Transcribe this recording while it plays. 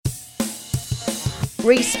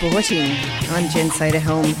Re-sporting. I'm Jen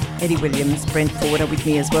Saderhelm, Eddie Williams, Brent Ford are with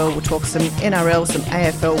me as well. We'll talk some NRL, some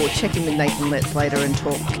AFL. We'll check in with Nathan Letts later and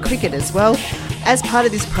talk cricket as well. As part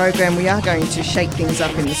of this program, we are going to shake things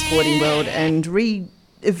up in the sporting world and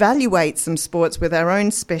re-evaluate some sports with our own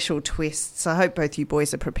special twists. I hope both you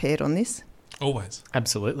boys are prepared on this. Always.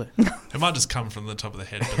 Absolutely. It might just come from the top of the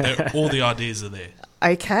head, but all the ideas are there.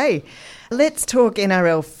 Okay, let's talk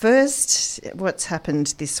NRL first. What's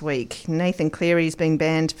happened this week? Nathan Cleary's been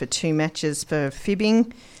banned for 2 matches for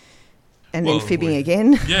fibbing and then fibbing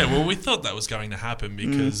again. Yeah, well, we thought that was going to happen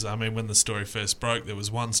because, I mean, when the story first broke, there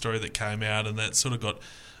was one story that came out and that sort of got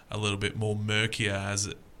a little bit more murkier as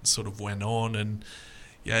it sort of went on. And,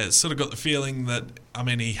 yeah, it sort of got the feeling that, I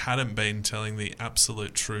mean, he hadn't been telling the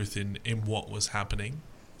absolute truth in what was happening.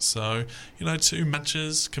 So, 2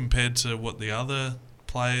 matches compared to what the other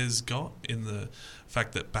players got in the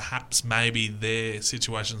fact that perhaps maybe their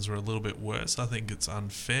situations were a little bit worse. I think it's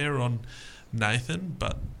unfair on Nathan,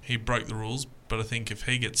 but he broke the rules. But I think if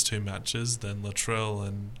he gets 2 matches, then Latrell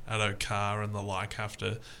and Addo-Carr and the like have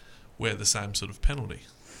to wear the same sort of penalty.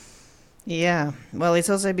 Yeah, well, he's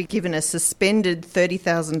also been given a suspended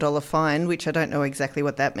 $30,000 fine, which I don't know exactly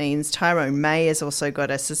what that means. Tyrone May has also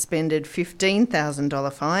got a suspended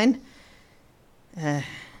 $15,000 fine.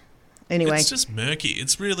 Anyway, it's just murky.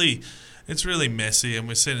 It's really messy, and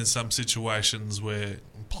we've seen in some situations where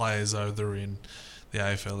players either in the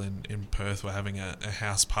AFL in Perth were having a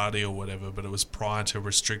house party or whatever, but it was prior to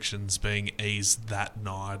restrictions being eased that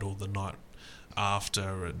night or the night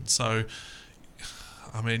after, and so,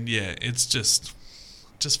 I mean, yeah, it's just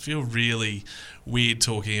feel really weird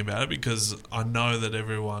talking about it because I know that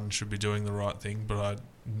everyone should be doing the right thing, but I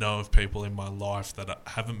know of people in my life that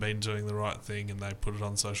haven't been doing the right thing and they put it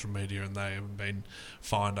on social media and they haven't been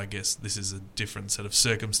fined. I guess this is a different set of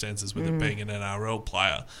circumstances with it being an NRL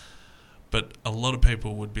player. But a lot of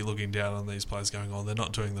people would be looking down on these players going, oh, they're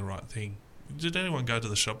not doing the right thing. Did anyone go to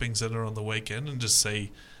the shopping centre on the weekend and just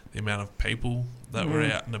see the amount of people that were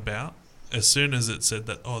out and about? As soon as it said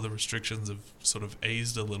that, the restrictions have sort of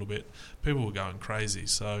eased a little bit, people were going crazy.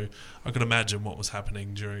 So I could imagine what was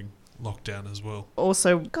happening during lockdown as well.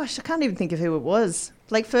 Also, gosh, I can't even think of who it was.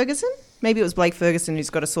 Blake Ferguson? Maybe it was Blake Ferguson who's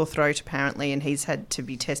got a sore throat apparently and he's had to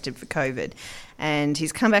be tested for COVID. And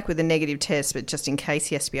he's come back with a negative test, but just in case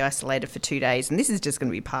he has to be isolated for 2 days. And this is just going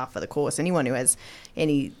to be par for the course. Anyone who has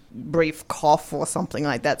any brief cough or something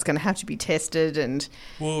like that's going to have to be tested. And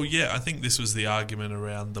well, yeah, I think this was the argument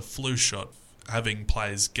around the flu shot, having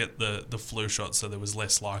players get the flu shot so there was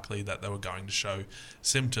less likely that they were going to show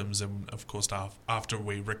symptoms. And, of course, after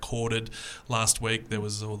we recorded last week, there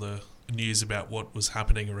was all the news about what was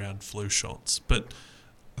happening around flu shots. But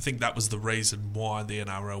I think that was the reason why the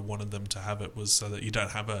NRL wanted them to have it, was so that you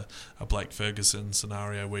don't have a Blake Ferguson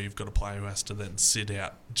scenario where you've got a player who has to then sit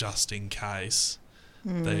out just in case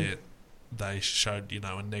they showed,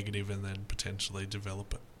 a negative and then potentially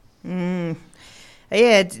develop it.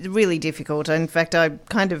 Yeah, it's really difficult. In fact, I'm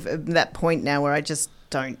kind of at that point now where I just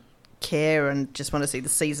don't care and just want to see the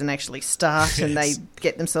season actually start and they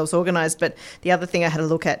get themselves organised. But the other thing I had a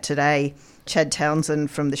look at today, Chad Townsend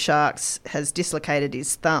from the Sharks has dislocated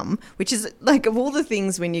his thumb, which is, like, of all the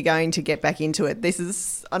things when you're going to get back into it, this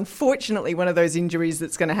is unfortunately one of those injuries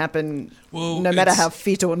that's going to happen no matter how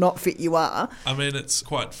fit or not fit you are. I mean, it's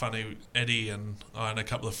quite funny. Eddie and I and a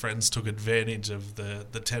couple of friends took advantage of the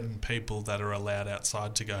 10 people that are allowed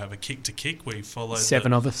outside to go have a kick to kick. We followed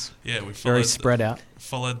 7 of us. Yeah, we followed very spread out.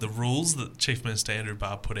 Followed the rules that Chief Minister Andrew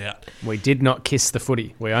Barr put out. We did not kiss the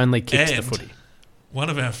footy. We only kicked the footy. One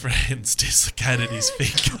of our friends dislocated his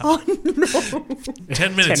finger. Oh, no.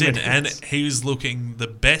 10 minutes in, and he was looking the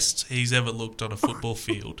best he's ever looked on a football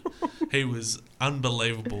field. He was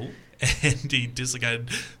unbelievable, and he dislocated.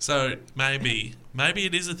 So maybe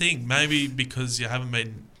it is a thing. Maybe because you haven't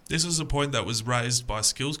been... This was a point that was raised by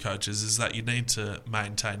skills coaches, is that you need to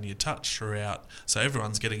maintain your touch throughout. So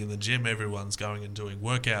everyone's getting in the gym, everyone's going and doing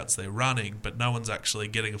workouts, they're running, but no one's actually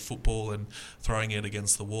getting a football and throwing it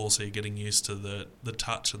against the wall, so you're getting used to the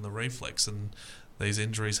touch and the reflex, and these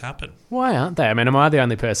injuries happen. Why aren't they? I mean, am I the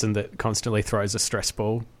only person that constantly throws a stress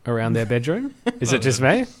ball around their bedroom? Is it just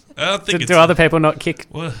me? I think do other people not kick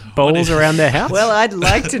balls around their house? Well, I'd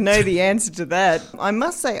like to know the answer to that. I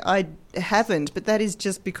must say I haven't, but that is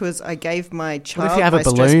just because I gave my child. What if you have a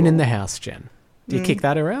balloon in the house, Jen? Do you kick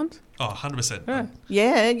that around? Oh, 100%.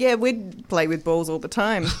 Yeah, we'd play with balls all the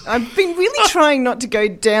time. I've been really trying not to go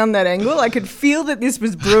down that angle. I could feel that this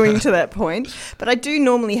was brewing to that point. But I do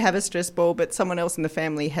normally have a stress ball, but someone else in the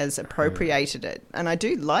family has appropriated it. And I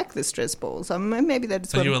do like the stress balls. Maybe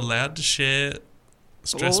that's Are you allowed to share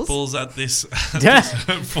stress balls at this Yeah.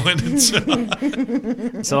 point in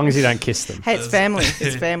time. As long as you don't kiss them. Hey, it's family.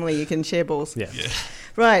 It's family. You can share balls. Yeah. Yeah.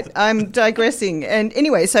 Right, I'm digressing. And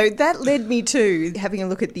anyway, so that led me to having a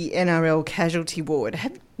look at the NRL casualty ward.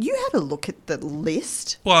 Have you had a look at the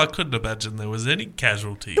list? Well, I couldn't imagine there was any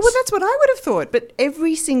casualties. Well, that's what I would have thought. But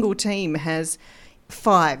every single team has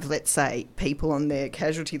 5, let's say, people on their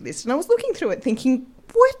casualty list. And I was looking through it thinking,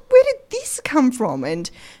 where did this come from?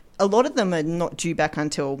 And a lot of them are not due back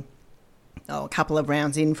until a couple of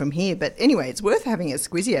rounds in from here. But anyway, it's worth having a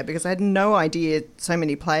squizzy at because I had no idea so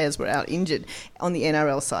many players were out injured on the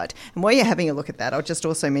NRL side. And while you're having a look at that, I'll just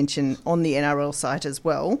also mention on the NRL site as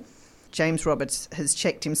well, James Roberts has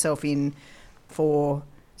checked himself in for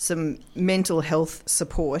some mental health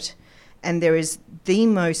support. And there is the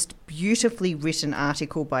most beautifully written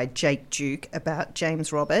article by Jake Duke about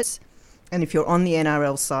James Roberts. And if you're on the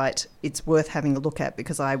NRL site, it's worth having a look at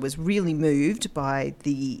because I was really moved by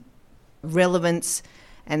the relevance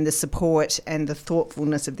and the support and the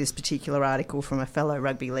thoughtfulness of this particular article from a fellow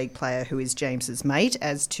rugby league player who is James's mate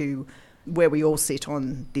as to where we all sit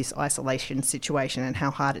on this isolation situation and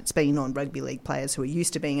how hard it's been on rugby league players who are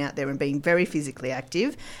used to being out there and being very physically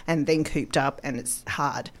active and then cooped up, and it's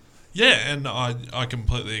hard. Yeah, and I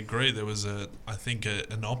completely agree. There was an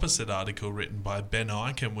opposite article written by Ben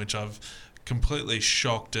Ikin, which I've completely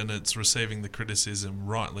shocked, and it's receiving the criticism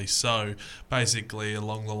rightly so, basically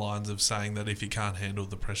along the lines of saying that if you can't handle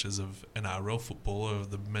the pressures of NRL football or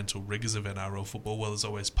the mental rigours of NRL football, well, there's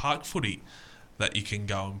always park footy that you can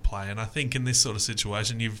go and play. And I think in this sort of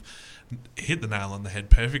situation, you've hit the nail on the head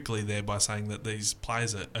perfectly there by saying that these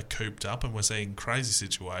players are cooped up, and we're seeing crazy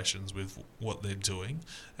situations with what they're doing,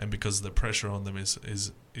 and because the pressure on them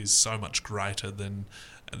is so much greater than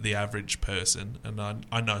the average person. And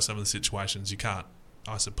I know some of the situations you can't,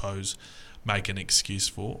 I suppose, make an excuse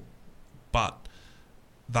for, but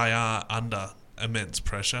they are under immense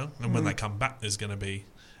pressure, and when they come back there's going to be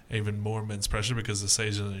even more immense pressure because the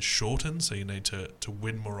season is shortened, so you need to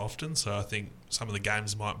win more often. So I think some of the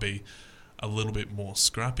games might be a little bit more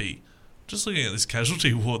scrappy. Just looking at this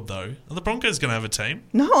casualty ward, though, are the Broncos going to have a team?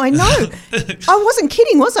 No, I know. I wasn't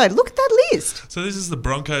kidding, was I? Look at that list. So this is the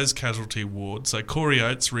Broncos casualty ward. So Corey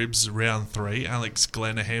Oates, ribs, round 3. Alex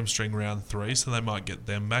Glenn, a hamstring, round 3. So they might get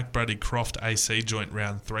them. Mac Brady Croft, AC joint,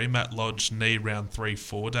 round 3. Matt Lodge, knee, round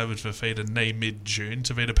 3-4. David Fafita, knee, mid-June.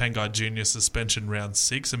 Tavita Pangai Jr., suspension, round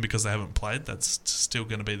 6. And because they haven't played, that's still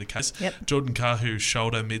going to be the case. Yep. Jordan Kahu,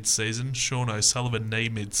 shoulder, mid-season. Sean O'Sullivan, knee,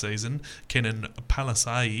 mid-season. Kenan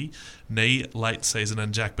Palasai, knee, late season,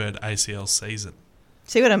 and Jack Bird, ACL season.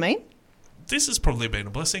 See what I mean? This has probably been a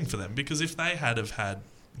blessing for them, because if they had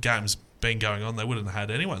games been going on, they wouldn't have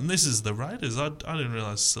had anyone. And this is the Raiders. I didn't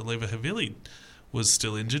realise Saliva Havili was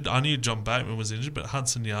still injured. I knew John Bateman was injured, but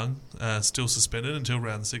Hudson Young still suspended until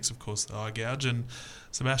round 6, of course, the eye gouge, and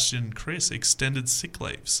Sebastian Chris extended sick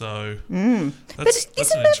leave. So that's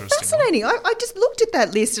isn't an that interesting fascinating? I just looked at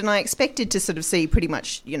that list and I expected to sort of see pretty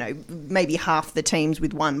much, maybe half the teams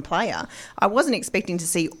with one player. I wasn't expecting to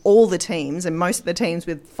see all the teams and most of the teams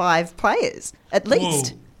with 5 players, at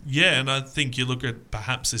least. Well, yeah, and I think you look at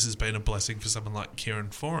perhaps this has been a blessing for someone like Kieran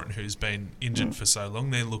Foran, who's been injured for so long.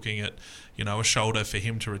 They're looking at, a shoulder for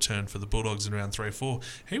him to return for the Bulldogs in round 3-4.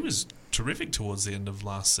 He was terrific towards the end of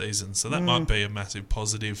last season, so that might be a massive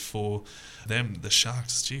positive for them. The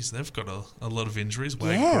Sharks, geez, they've got a lot of injuries.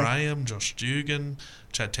 Wade Graham, Josh Dugan,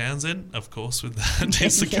 Chad Townsend, of course, with the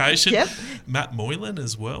dislocation. Yep. Matt Moylan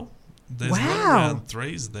as well. There's a lot of round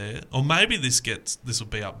 3s there. Or maybe this will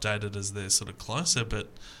be updated as they're sort of closer, but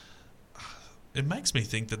it makes me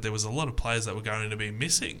think that there was a lot of players that were going to be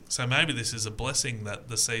missing. So maybe this is a blessing that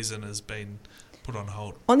the season has been put on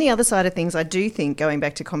hold. On the other side of things, I do think, going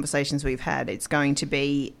back to conversations we've had,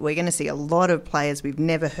 we're going to see a lot of players we've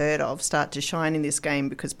never heard of start to shine in this game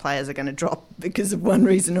because players are going to drop because of one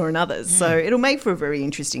reason or another. So it'll make for a very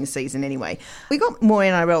interesting season anyway. We got more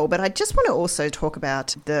NRL, but I just want to also talk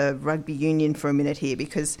about the rugby union for a minute here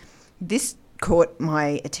because this caught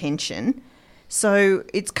my attention. So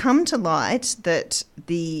it's come to light that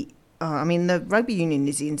the rugby union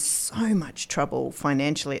is in so much trouble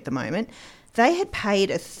financially at the moment. They had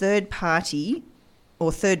paid a third party,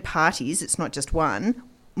 or third parties, it's not just one,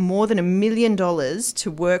 more than $1 million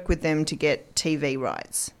to work with them to get TV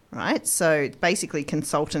rights, right? So it's basically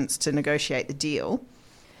consultants to negotiate the deal.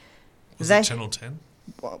 Was it Channel 10?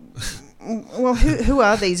 Well, who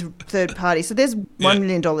are these third parties? So there's $1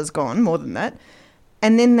 million gone, more than that.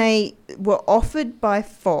 And then they were offered by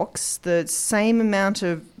Fox the same amount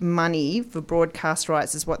of money for broadcast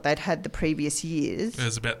rights as what they'd had the previous years. It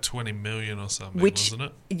was about 20 million or something, which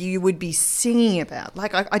wasn't it? You would be singing about.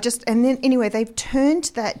 Like, I just... And then, anyway, they've turned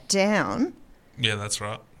that down... Yeah, that's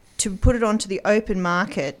right. To put it onto the open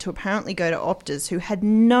market to apparently go to Optus, who had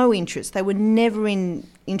no interest. They were never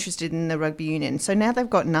interested in the rugby union. So now they've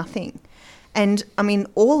got nothing. And, I mean,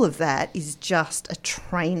 all of that is just a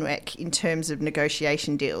train wreck in terms of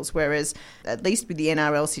negotiation deals, whereas at least with the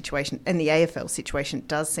NRL situation and the AFL situation, it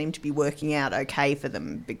does seem to be working out okay for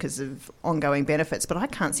them because of ongoing benefits. But I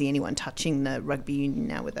can't see anyone touching the rugby union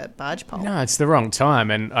now with a barge pole. No, it's the wrong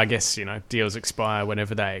time. And I guess, deals expire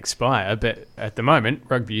whenever they expire. But at the moment,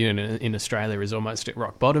 rugby union in Australia is almost at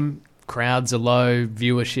rock bottom. Crowds are low,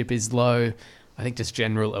 viewership is low. I think just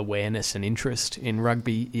general awareness and interest in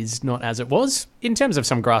rugby is not as it was. In terms of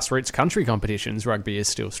some grassroots country competitions, rugby is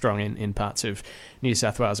still strong in parts of New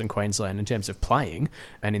South Wales and Queensland in terms of playing,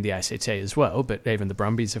 and in the ACT as well. But even the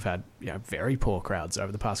Brumbies have had very poor crowds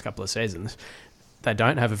over the past couple of seasons. They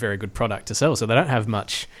don't have a very good product to sell, so they don't have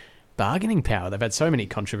much bargaining power. They've had so many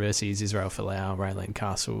controversies, Israel Folau, Raylene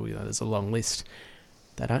Castle, there's a long list.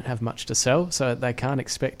 They don't have much to sell, so they can't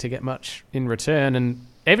expect to get much in return. And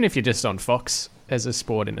even if you're just on Fox as a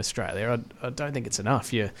sport in Australia, I don't think it's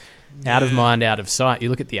enough. You're out of mind, out of sight. You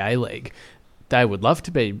look at the A-League, they would love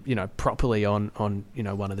to be, properly on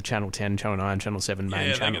one of the Channel 10, Channel 9, Channel 7 main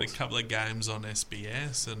channels. Yeah, they get a couple of games on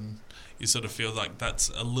SBS and you sort of feel like that's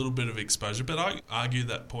a little bit of exposure. But I argue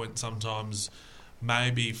that point sometimes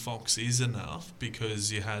maybe Fox is enough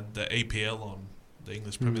because you had the EPL on, the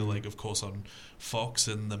English Premier League, of course, on Fox,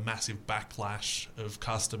 and the massive backlash of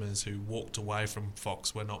customers who walked away from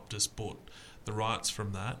Fox when Optus bought the rights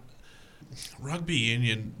from that. Rugby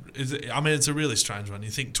union it's a really strange one.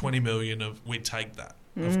 You think 20 million we take that.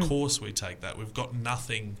 Of course we take that. We've got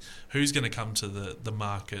nothing. Who's going to come to the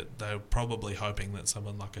market? They're probably hoping that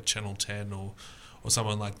someone like a Channel 10 or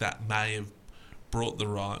someone like that may have brought the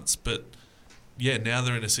rights, but yeah, now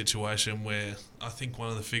they're in a situation where I think one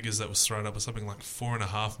of the figures that was thrown up was something like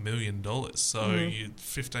 $4.5 million. So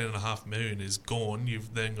 $15.5 million is gone.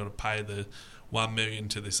 You've then got to pay the $1 million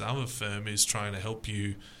to this other firm who's trying to help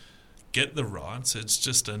you get the rights. It's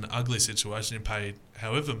just an ugly situation. You paid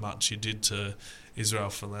however much you did to Israel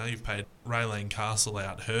Folau. You've paid Raylene Castle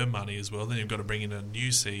out her money as well. Then you've got to bring in a new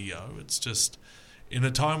CEO. It's just in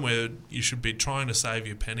a time where you should be trying to save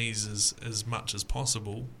your pennies as much as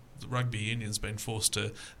possible. The rugby union's been forced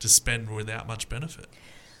to spend without much benefit.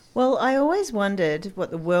 Well, I always wondered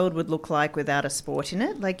what the world would look like without a sport in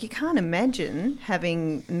it. Like, you can't imagine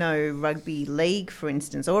having no rugby league, for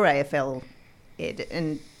instance, or AFL, Ed.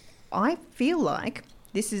 And I feel like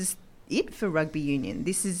this is it for rugby union.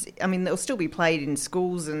 They'll still be played in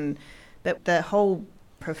schools, but the whole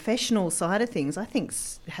professional side of things, I think,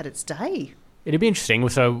 had its day. It'd be interesting.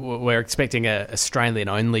 So we're expecting a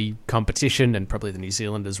Australian-only competition, and probably the New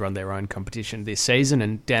Zealanders run their own competition this season.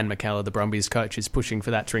 And Dan McKellar, the Brumbies coach, is pushing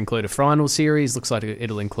for that to include a final series. Looks like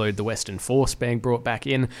it'll include the Western Force being brought back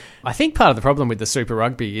in. I think part of the problem with the Super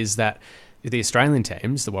Rugby is that the Australian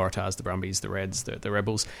teams, the Waratahs, the Brumbies, the Reds, the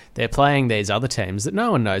Rebels, they're playing these other teams that no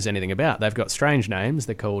one knows anything about. They've got strange names.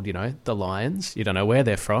 They're called, the Lions. You don't know where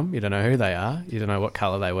they're from. You don't know who they are. You don't know what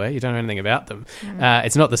colour they wear. You don't know anything about them.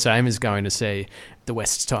 It's not the same as going to see the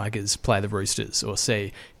West Tigers play the Roosters or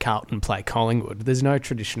see Carlton play Collingwood. There's no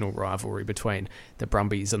traditional rivalry between the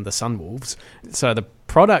Brumbies and the Sunwolves. So the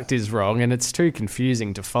product is wrong, and it's too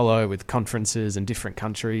confusing to follow with conferences and different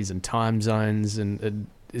countries and time zones, and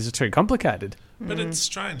is it too complicated? But it's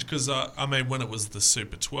strange because, when it was the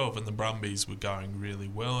Super 12 and the Brumbies were going really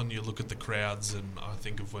well, and you look at the crowds, and I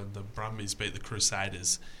think of when the Brumbies beat the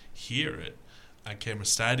Crusaders here at Canberra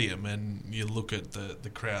Stadium, and you look at the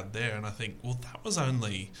crowd there, and I think, well, that was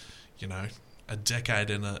only, a decade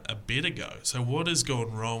and a bit ago. So what has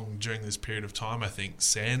gone wrong during this period of time? I think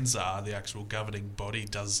SANZAAR, the actual governing body,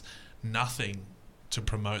 does nothing to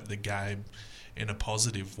promote the game in a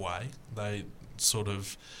positive way. They sort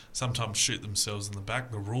of sometimes shoot themselves in the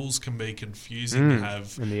back. The rules can be confusing. You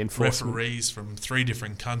have referees from 3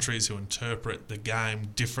 different countries who interpret the game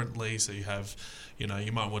differently. So you have,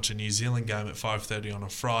 you might watch a New Zealand game at 5:30 on a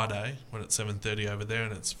Friday when it's 7:30 over there,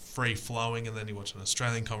 and it's free flowing, and then you watch an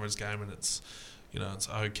Australian Conference game and it's it's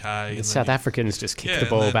okay. The South Africans just kick the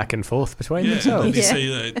ball back and forth between themselves. And then you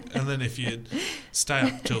see and then if you stay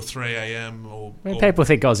up till 3 a.m. When people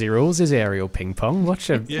think Aussie rules is aerial ping pong, watch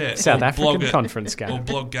a South African conference game. Or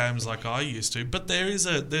blog games like I used to. But there's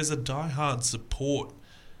a diehard support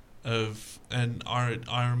of, and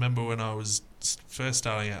I remember when I was first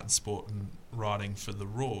starting out in sport, and writing for the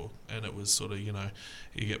Raw, and it was sort of, you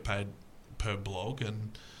get paid per blog,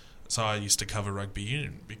 and so I used to cover rugby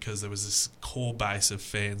union because there was this core base of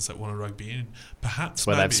fans that wanted rugby union. Perhaps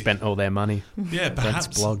where they've spent all their money. Yeah,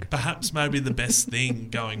 blog. Perhaps maybe the best thing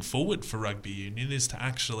going forward for rugby union is to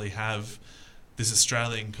actually have this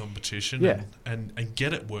Australian competition and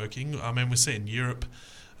get it working. I mean, we're seeing Europe,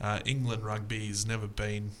 England rugby's never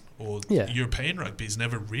been, or European rugby's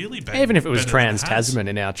never really been. Even if it was Trans-Tasman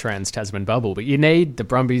in our Trans-Tasman bubble, but you need the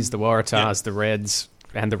Brumbies, the Waratahs, the Reds,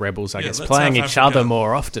 and the Rebels, I guess, playing each other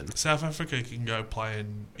more often. South Africa can go play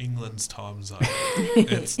in England's time zone.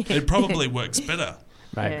 It probably works better.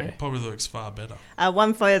 Maybe. It probably works far better.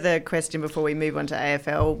 One further question before we move on to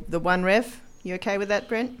AFL. The one ref, you okay with that,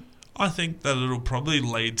 Brent? I think that it'll probably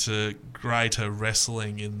lead to greater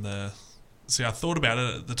wrestling in the... See, I thought about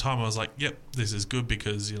it at the time. I was like, yep, this is good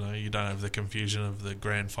because, you don't have the confusion of the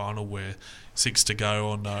grand final where 6 to go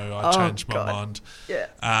or no, I changed my mind. Yeah.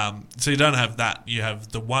 So you don't have that. You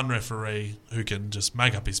have the one referee who can just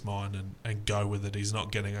make up his mind and go with it. He's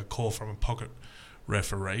not getting a call from a pocket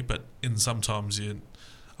referee, but sometimes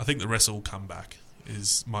I think the wrestle will come back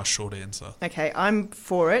is my short answer. Okay, I'm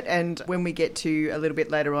for it, and when we get to a little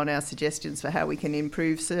bit later on our suggestions for how we can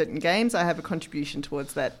improve certain games, I have a contribution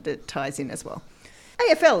towards that ties in as well.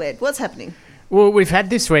 AFL, Ed, what's happening? Well, we've had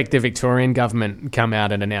this week the Victorian government come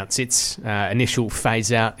out and announce its initial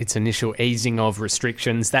phase-out, its initial easing of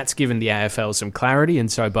restrictions. That's given the AFL some clarity, and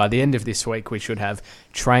so by the end of this week we should have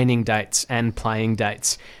training dates and playing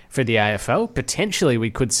dates for the AFL. Potentially we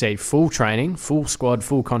could see full training, full squad,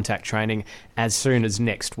 full contact training as soon as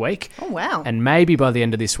next week. Oh, wow. And maybe by the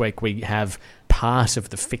end of this week we have part of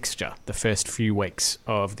the fixture, the first few weeks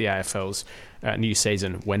of the AFL's new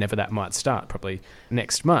season, whenever that might start, probably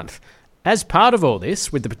next month. As part of all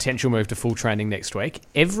this, with the potential move to full training next week,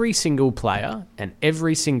 every single player and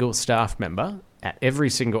every single staff member at every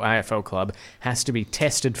single AFL club has to be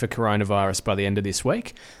tested for coronavirus by the end of this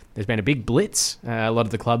week. There's been a big blitz. A lot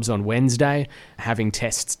of the clubs on Wednesday having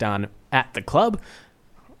tests done at the club.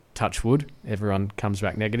 Touch wood, everyone comes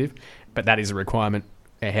back negative. But that is a requirement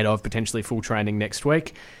ahead of potentially full training next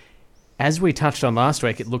week. As we touched on last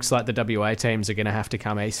week, it looks like the WA teams are going to have to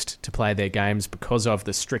come east to play their games because of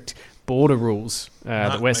the strict border rules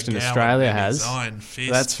that Western Australia has.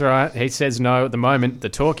 That's right. He says no at the moment. The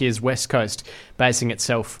talk is West Coast basing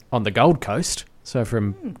itself on the Gold Coast, so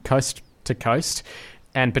from coast to coast,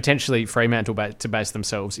 and potentially Fremantle to base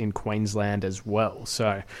themselves in Queensland as well.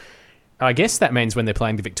 So I guess that means when they're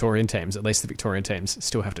playing the Victorian teams, at least the Victorian teams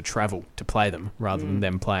still have to travel to play them rather than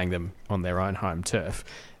them playing them on their own home turf.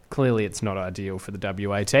 Clearly, it's not ideal for the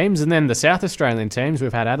WA teams. And then the South Australian teams,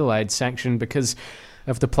 we've had Adelaide sanctioned because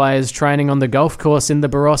of the players training on the golf course in the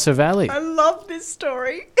Barossa Valley. I love this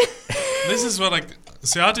story. This is what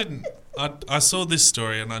I saw this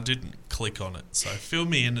story and I didn't click on it. So fill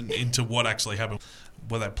me into what actually happened.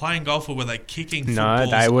 Were they playing golf or were they kicking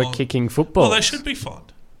footballs? No, they were kicking footballs. Well, they should be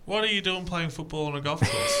fined. What are you doing playing football on a golf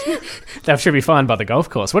course? They should be fined by the golf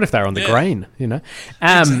course. What if they're on the green,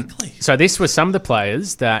 Exactly. So this was some of the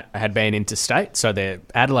players that had been interstate. So they're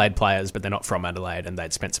Adelaide players, but they're not from Adelaide, and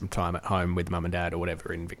they'd spent some time at home with mum and dad or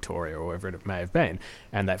whatever in Victoria or wherever it may have been.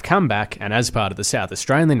 And they've come back, and as part of the South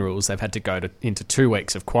Australian rules, they've had to go into 2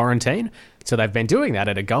 weeks of quarantine. So they've been doing that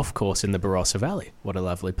at a golf course in the Barossa Valley. What a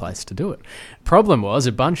lovely place to do it. Problem was,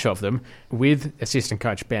 a bunch of them, with assistant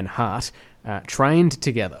coach Ben Hart, trained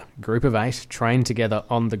together, group of 8, trained together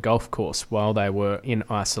on the golf course while they were in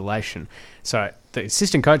isolation. So the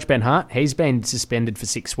assistant coach, Ben Hart, he's been suspended for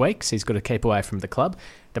 6 weeks. He's got to keep away from the club.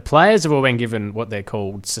 The players have all been given what they're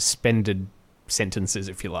called suspended sentences,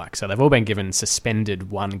 if you like. So they've all been given suspended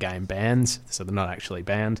 1-game bans, so they're not actually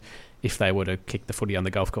banned. If they were to kick the footy on the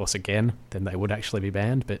golf course again, then they would actually be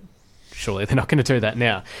banned, but surely they're not going to do that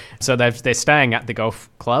now. So they're staying at the golf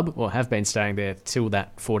club, or have been staying there till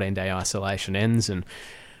that 14-day isolation ends. And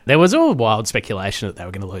there was all wild speculation that they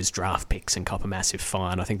were going to lose draft picks and cop a massive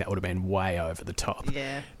fine. I think that would have been way over the top.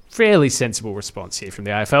 Yeah. Fairly sensible response here from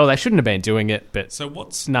the AFL. They shouldn't have been doing it, but so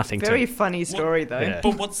what's nothing. Very funny story, though. Yeah.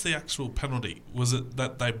 But what's the actual penalty? Was it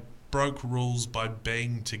that they broke rules by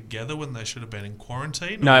being together when they should have been in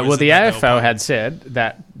quarantine? No, well, the AFL had said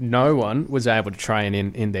that no one was able to train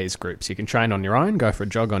in these groups. You can train on your own, go for a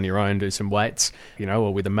jog on your own, do some weights,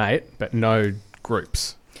 or with a mate, but no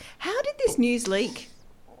groups. How did this news leak?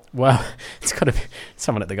 Well, it's got to be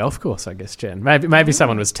someone at the golf course, I guess, Jen. Maybe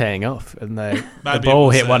someone was teeing off and the ball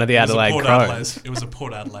hit one of the Adelaide Crows. It was a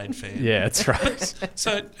Port Adelaide fan. Yeah, that's right.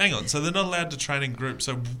 So, hang on. So, they're not allowed to train in groups.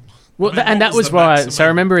 So, well, and that was why. So, I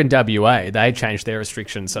remember in WA, they changed their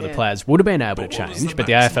restrictions so the players would have been able to change, but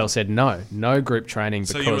the AFL said no group training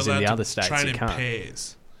because in the other states train you can't. In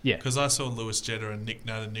pairs. Yeah. Because I saw Lewis Jetta and Nick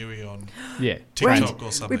Natanui on TikTok Wait,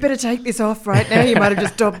 or something. We better take this off right now. You might have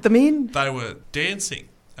just dobbed them in. They were dancing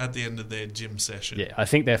at the end of their gym session. Yeah, I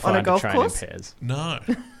think they're fine to train in pairs. No.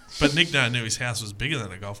 But Nick Natanui's house was bigger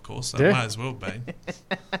than a golf course, so it might as well be.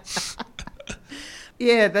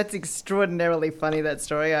 Yeah, that's extraordinarily funny, that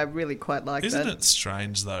story. I really quite like that. Isn't it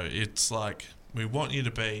strange, though? It's like, we want you to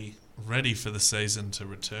be ready for the season to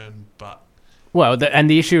return, but... Well, and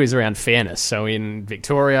the issue is around fairness. So in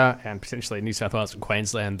Victoria and potentially New South Wales and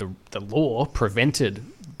Queensland, the law prevented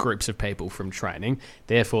groups of people from training.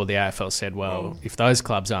 Therefore, the AFL said, well, if those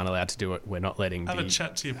clubs aren't allowed to do it, we're not letting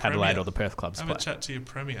the Adelaide or the Perth clubs play. Have a chat to your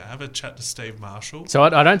Premier. Have a chat to Steve Marshall. So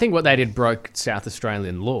I don't think what they did broke South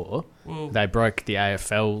Australian law. Well, they broke the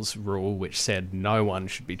AFL's rule, which said no one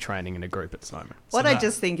should be training in a group at the moment. What I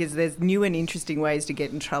just think is there's new and interesting ways to get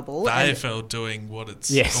in trouble. The AFL doing what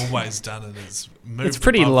it's always done and has moved. It's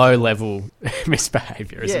pretty low-level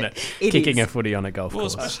misbehaviour, isn't it? Kicking a footy on a golf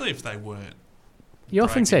course. Well, especially if they weren't. You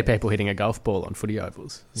often see people hitting a golf ball on footy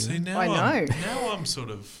ovals. See, now I'm sort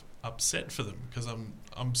of upset for them because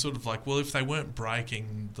I'm sort of like, well, if they weren't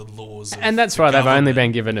breaking the laws, and that's why they've only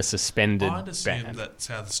been given a suspended ban. I'd assume that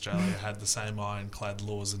South Australia had the same ironclad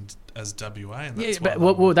laws as WA. And that's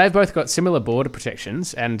well, they've both got similar border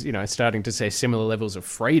protections and starting to see similar levels of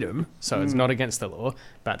freedom. So it's not against the law.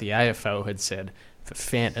 But the AFL had said, for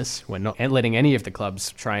fairness, we're not letting any of the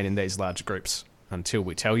clubs train in these large groups until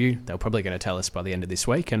we tell you. They're probably going to tell us by the end of this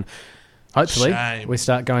week, and hopefully we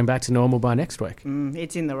start going back to normal by next week.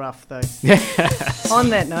 It's in the rough, though. On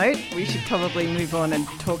that note, we should probably move on and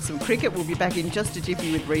talk some cricket. We'll be back in just a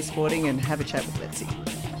jiffy with Resporting and have a chat with Letzi.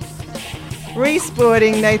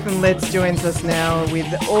 Resporting, Nathan Letts joins us now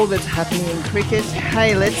with all that's happening in cricket.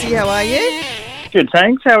 Hey, Letzi, how are you? Good,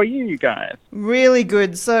 thanks. How are you guys? Really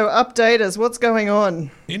good. So, update us. What's going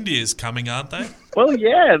on? India's coming, aren't they? Well,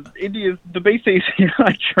 yeah. The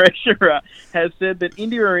BCCI treasurer has said that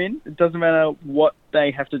India are in. It doesn't matter what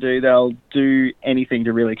they have to do. They'll do anything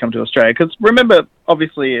to really come to Australia. Because remember,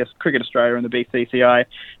 obviously, Cricket Australia and the BCCI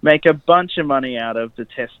make a bunch of money out of the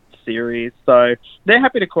Test series. So they're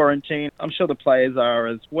happy to quarantine. I'm sure the players are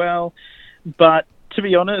as well. But to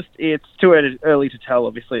be honest, it's too early to tell,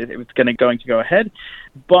 obviously, if it's going to go ahead.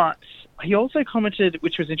 But he also commented,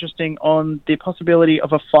 which was interesting, on the possibility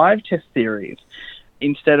of a 5-test series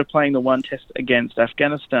instead of playing the 1 test against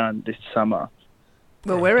Afghanistan this summer.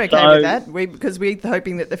 Well, we're okay with that because we're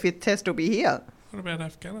hoping that the 5th test will be here. What about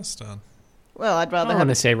Afghanistan? Well, I'd rather I want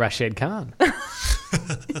to see Rashid Khan.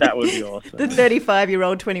 That would be awesome. The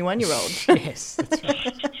 35-year-old, 21-year-old. Yes, that's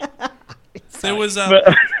right. There was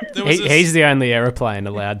he's the only aeroplane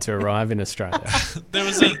allowed to arrive in Australia. There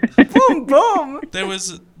was a boom boom. There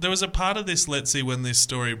was a part of this, let's see, when this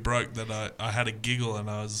story broke that I had a giggle,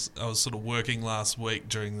 and I was sort of working last week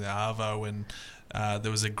during the Arvo, and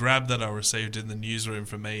there was a grab that I received in the newsroom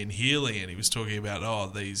from Ian Healy, and he was talking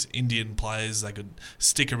about these Indian players, they could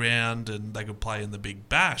stick around and they could play in the Big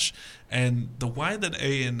Bash. And the way that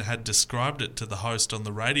Ian had described it to the host on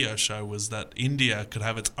the radio show was that India could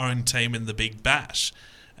have its own team in the Big Bash.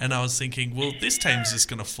 And I was thinking, well, this team's just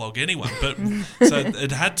going to flog anyone. But so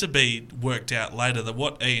it had to be worked out later that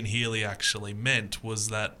what Ian Healy actually meant was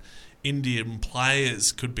that Indian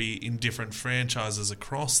players could be in different franchises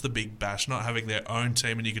across the Big Bash, not having their own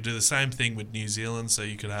team, and you could do the same thing with New Zealand. So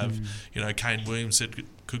you could have, Kane Williamson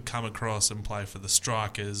could come across and play for the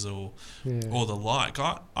Strikers or the like.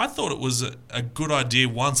 I thought it was a good idea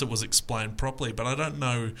once it was explained properly, but I don't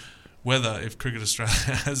know whether if Cricket Australia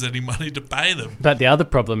has any money to pay them. But the other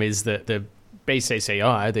problem is that the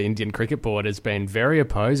BCCI, the Indian Cricket Board, has been very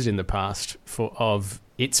opposed in the past of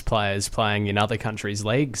its players playing in other countries'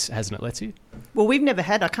 leagues, hasn't it, Letzi? Well, we've never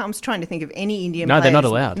had. I was trying to think of any Indian No, players. they're not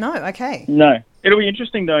allowed. No, okay. No. It'll be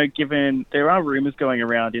interesting, though, given there are rumours going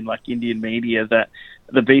around in Indian media that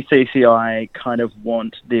the BCCI kind of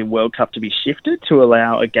want the World Cup to be shifted to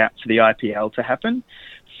allow a gap for the IPL to happen.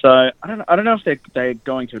 So I don't know if they're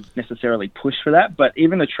going to necessarily push for that, but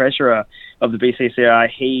even the treasurer of the BCCI,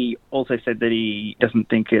 he also said that he doesn't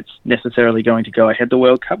think it's necessarily going to go ahead the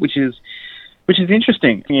World Cup, which is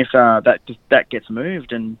interesting if that gets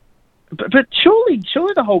moved. But surely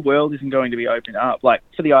the whole world isn't going to be opened up. Like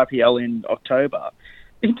for the IPL in October,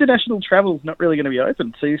 international travel is not really going to be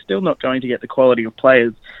open, so you're still not going to get the quality of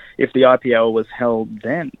players if the IPL was held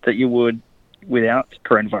then that you would without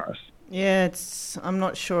coronavirus. Yeah, I'm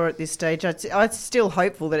not sure at this stage. I'm still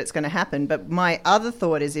hopeful that it's going to happen, but my other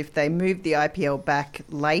thought is if they moved the IPL back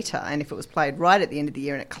later and if it was played right at the end of the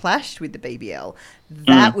year and it clashed with the BBL,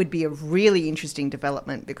 that would be a really interesting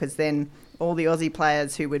development, because then all the Aussie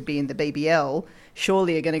players who would be in the BBL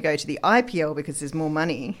surely are going to go to the IPL because there's more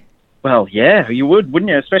money. Well, yeah, you would, wouldn't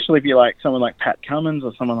you? Especially if you're like someone like Pat Cummins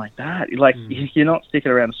or someone like that. Like, you're not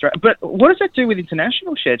sticking around Australia. But what does that do with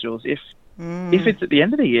international schedules if it's at the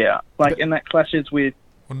end of the year, and that clashes with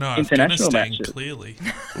international Afghanistan, matches? Clearly.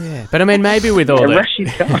 Yeah, but I mean, maybe with all Rashid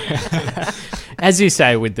Khan. as you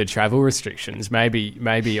say, with the travel restrictions,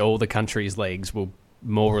 maybe all the countries' leagues will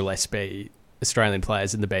more or less be Australian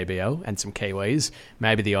players in the BBL and some Kiwis.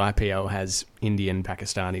 Maybe the IPL has Indian,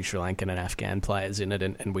 Pakistani, Sri Lankan and Afghan players in it,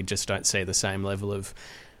 and we just don't see the same level of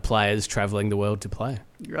players travelling the world to play.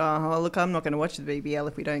 Oh, look, I'm not going to watch the BBL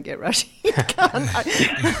if we don't get Rashid Khan.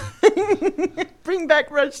 Bring back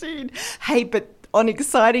Rashid. Hey, but on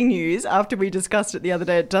exciting news, after we discussed it the other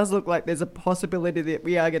day, it does look like there's a possibility that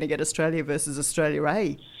we are going to get Australia versus Australia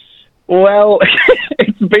A. Well,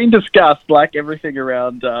 it's been discussed like everything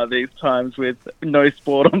around these times with no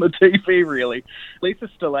sport on the TV, really. Lisa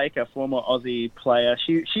Sthalekar, former Aussie player,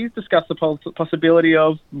 she's discussed the possibility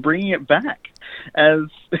of bringing it back as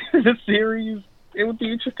the series. It would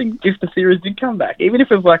be interesting if the series did come back, even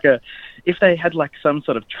if it was if they had like some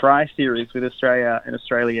sort of tri-series with Australia and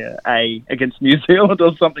Australia A against New Zealand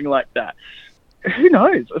or something like that. Who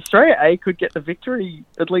knows? Australia A could get the victory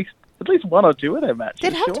at least one or two of their matches.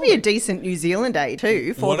 There'd have to be a decent New Zealand A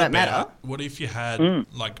too, for that matter. What if you had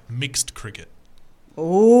like mixed cricket?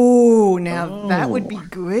 Oh, now that would be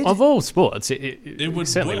good. Of all sports, it would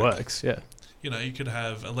certainly work. works, yeah. You know, you could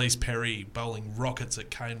have Elise Perry bowling rockets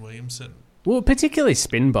at Kane Williamson. Well, particularly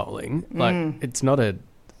spin bowling, it's not a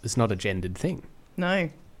gendered thing. No.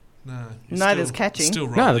 No. Neither's catching. Still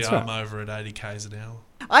roll that's the arm right. over at 80 k's an hour.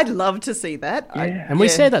 I'd love to see that. Yeah. And we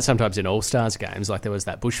see that sometimes in All-Stars games, like there was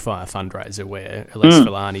that bushfire fundraiser where Elise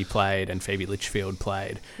Villani played and Phoebe Litchfield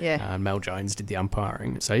played. Yeah. Mel Jones did the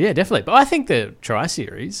umpiring. So, yeah, definitely. But I think the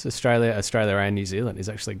tri-series, Australia and New Zealand, is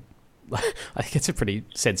actually... I think it's a pretty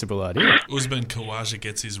sensible idea. Usman Khawaja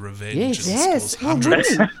gets his revenge and Yes. scores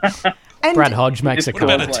hundreds. And Brad Hodge makes a What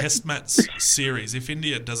call. about a test match series? If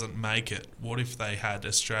India doesn't make it, what if they had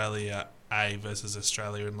Australia A versus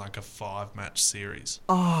Australia in like a 5-match series?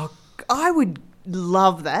 Oh, I would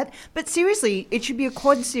love that. But seriously, it should be a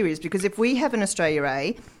quad series, because if we have an Australia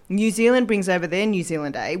A, New Zealand brings over their New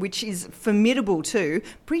Zealand A, which is formidable too.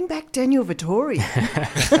 Bring back Daniel Vittori.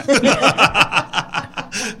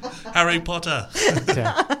 Harry Potter.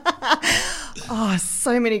 Oh,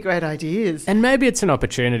 so many great ideas. And maybe it's an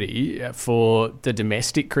opportunity for the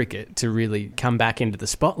domestic cricket to really come back into the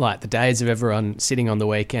spotlight. The days of everyone sitting on the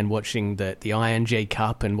weekend watching the ING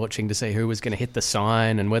Cup and watching to see who was going to hit the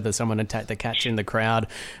sign and whether someone had taken the catch in the crowd.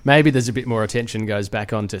 Maybe there's a bit more attention goes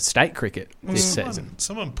back onto state cricket this season.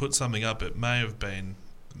 Someone put something up. It may have been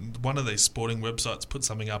one of these sporting websites put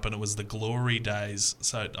something up, and it was the glory days.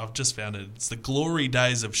 So I've just found it. It's the glory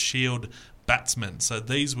days of Shield batsmen. So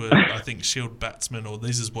these were, I think, Shield batsmen, or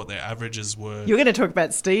this is what their averages were. You're going to talk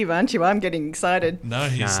about Steve, aren't you? I'm getting excited. No,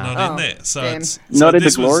 he's not in there. So damn. it's Not in the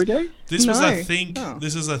glory days? This was, No. I think, Oh.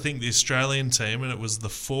 this is, I think, the Australian team, and it was the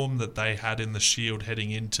form that they had in the Shield heading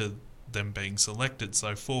into them being selected.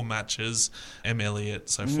 So 4 matches, M. Elliott,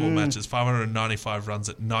 so 4 matches, 595 runs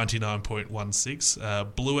at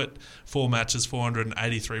 99.16. Blewett, 4 matches,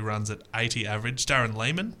 483 runs at 80 average. Darren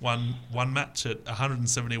Lehman, one match at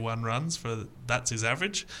 171 runs, that's his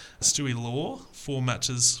average. Stewie Law, 4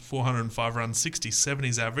 matches, 405 runs, 67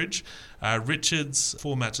 his average. Richards,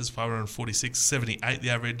 4 matches, 546, 78 the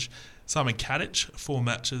average. Simon Kadich, 4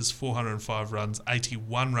 matches, 405 runs,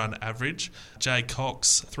 81 run average. Jay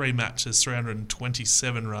Cox, 3 matches,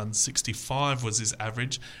 327 runs, 65 was his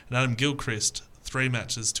average. And Adam Gilchrist, 3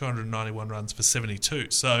 matches, 291 runs for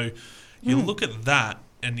 72. So you look at that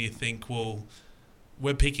and you think, well,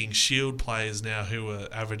 we're picking Shield players now who are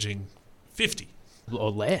averaging 50.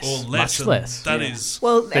 Or less. Much less. That is...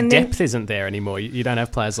 Well, The depth isn't there anymore. You don't have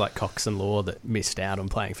players like Cox and Law that missed out on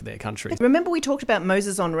playing for their country. remember we talked about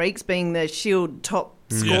Moses Enriques being the Shield top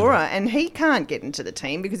scorer, and he can't get into the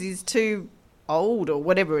team because he's too old or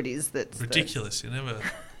whatever it is. That's ridiculous. You never...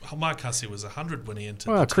 Mark Hussey was 100 when he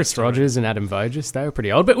entered. Well, the Chris Test Rogers and Adam Voges, they were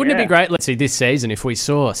pretty old. But wouldn't it be great, let's see, this season, if we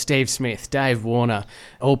saw Steve Smith, Dave Warner,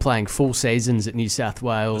 all playing full seasons at New South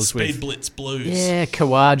Wales. Speed Blitz Blues. Yeah,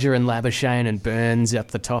 Khawaja and Labuschagne and Burns up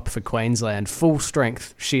the top for Queensland. Full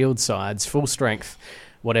strength Shield sides, full strength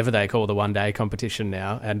whatever they call the one-day competition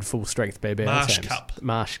now, and full-strength BBL Marsh teams. Cup.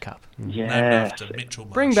 Marsh Cup. Named Yeah. after Mitchell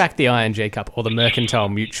Marsh. Bring back the ING Cup or the Mercantile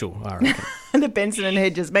Mutual, I reckon. The Benson and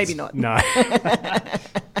Hedges, maybe not. No.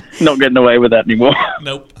 Not getting away with that anymore.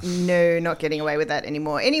 Nope. No, not getting away with that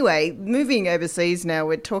anymore. Anyway, moving overseas now,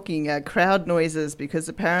 we're talking crowd noises because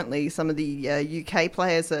apparently some of the UK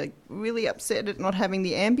players are really upset at not having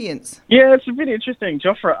the ambience. Yeah, it's a bit interesting.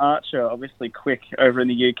 Jofra Archer, obviously quick over in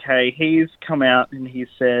the UK, he's come out and he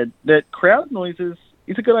said that crowd noises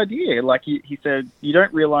is a good idea. Like he said, you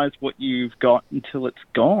don't realise what you've got until it's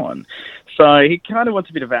gone. So he kind of wants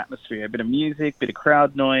a bit of atmosphere, a bit of music, a bit of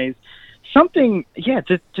crowd noise. Something,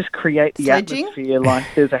 to just create the Sledging? atmosphere like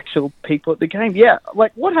there's actual people at the game. Yeah,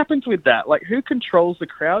 like what happens with that? Like who controls the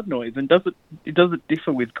crowd noise, and does it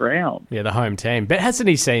differ with ground? Yeah, the home team. But hasn't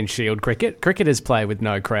he seen Shield cricket? Cricketers play with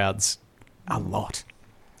no crowds a lot.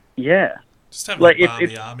 Yeah. Just have Like, the if-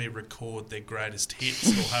 Barmy if- Army record their greatest hits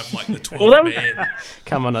or have like the 12 Well, that was- men.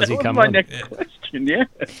 Come on, That Ozzy, was come my on. next Yeah. question, yeah.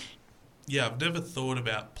 Yeah, I've never thought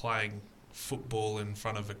about playing football in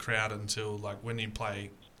front of a crowd until like when you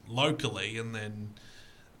play locally, and then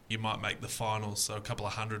you might make the finals, so a couple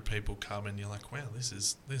of hundred people come and you're like, wow, this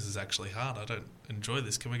is actually hard. I don't enjoy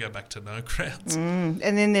this. Can we go back to no crowds? And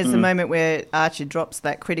then there's the moment where Archer drops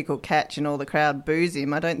that critical catch and all the crowd boos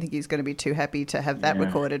him. I don't think he's going to be too happy to have that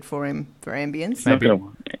recorded for him for ambience. Maybe Not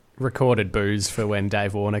gonna- recorded booze for when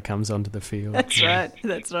Dave Warner comes onto the field. That's right.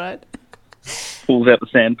 That's right. Pulls out the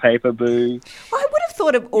sandpaper, boo. I would have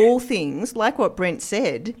thought of all things, like what Brent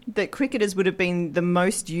said, that cricketers would have been the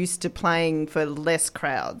most used to playing for less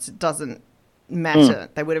crowds. It doesn't matter.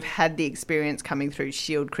 They would have had the experience coming through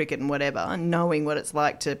Shield cricket and whatever, and knowing what it's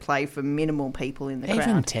like to play for minimal people in the Even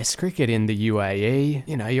crowd. Test cricket in the UAE,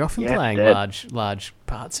 you're often Yeah, playing that- large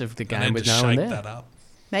parts of the And game then with just no one shake there. that up.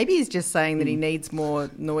 Maybe he's just saying that he needs more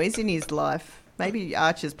noise in his life. Maybe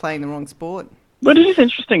Archer's playing the wrong sport. But it is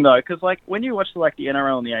interesting though, because like when you watch like the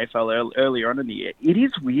NRL and the AFL earlier on in the year, it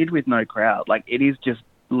is weird with no crowd. Like it is just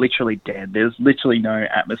literally dead. There's literally no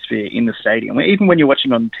atmosphere in the stadium, even when you're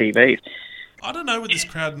watching on TV. I don't know with this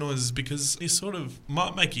crowd noises because it sort of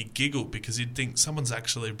might make you giggle because you'd think someone's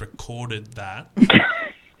actually recorded that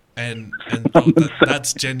and thought that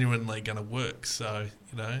that's genuinely going to work. So,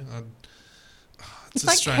 It's a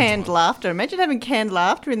like strange canned one. laughter. Imagine having canned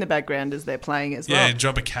laughter in the background as they're playing as Yeah, well. you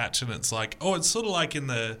drop a catch and it's like, it's sort of like in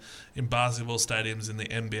basketball stadiums in the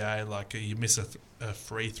NBA, like you miss a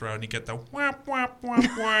free throw and you get the whap, whap,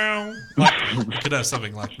 whap, wow. Like, you could have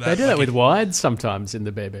something like that. They do like that with wides sometimes in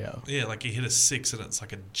the BBL. Yeah, like you hit a 6 and it's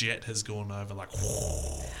like a jet has gone over, like,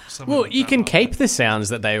 something Well, like you that, can like keep that. the sounds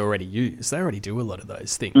that they already use. They already do a lot of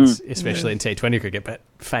those things, especially in T20 cricket, but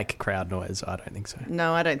fake crowd noise, I don't think so.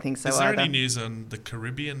 No, I don't think so Is there either. any news on the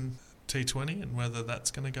Caribbean T20 and whether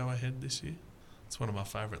that's going to go ahead this year? It's one of my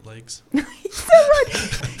favourite leagues.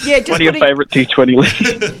 Yeah, just What are your putting, favourite T20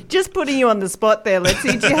 leagues? just putting you on the spot there,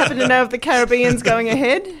 Lexi. Do you happen to know if the Caribbean's going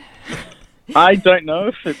ahead? I don't know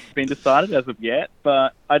if it's been decided as of yet,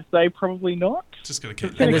 but I'd say probably not. Just going to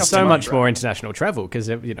keep been And a there's couple so of much months, more right? international travel because,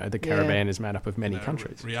 the Caribbean is made up of many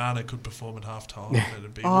countries. Rihanna could perform at halftime.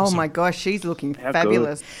 It'd be Oh awesome. my gosh, she's looking How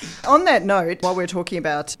fabulous. On that note, while we're talking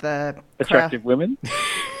about the Attractive women.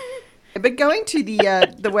 But going to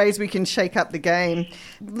the ways we can shake up the game,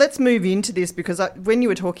 let's move into this because when you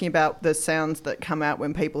were talking about the sounds that come out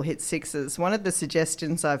when people hit sixes, one of the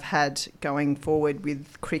suggestions I've had going forward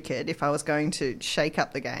with cricket, if I was going to shake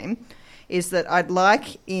up the game, is that I'd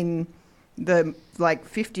like in the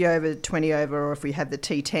 50 over, 20 over, or if we have the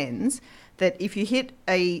T10s, that if you hit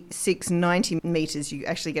a 6 90 metres, you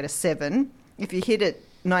actually get a 7. If you hit it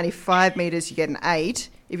 95 metres, you get an 8.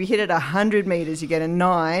 If you hit it 100 metres, you get a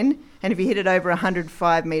 9. And if you hit it over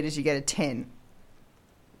 105 metres, you get a 10.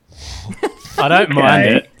 I don't mind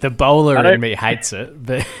Okay. it. The bowler I don't- in me hates it,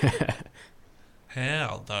 but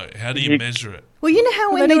How, though? How do you measure it? Well, you know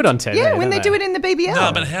how Well, when they do it on TV, yeah, when don't they they? do it in the BBL.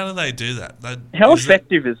 No, but how do they do that? How Is it-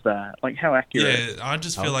 effective is that? Like, how accurate? Yeah, I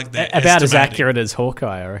just feel like they're about as estimating. accurate as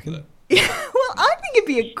Hawkeye, I reckon. Well, I think it'd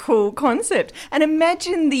be a cool concept. And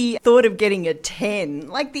imagine the thought of getting a 10,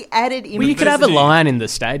 like the added Well, you could impact. have a line in the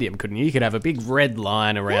stadium, couldn't you? You could have a big red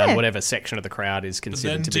line around Yeah. whatever section of the crowd is But then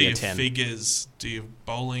considered to do be a your 10. figures, do your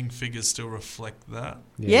bowling figures still reflect that?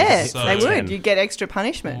 Yeah, So- they would. 10. You'd get extra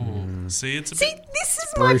punishment. See, it's a See, bit... this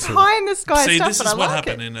is my brutal. pie in the sky See, stuff, this but is I what like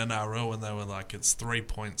happened it. in NRL when they were like, it's 3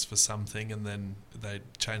 points for something, and then they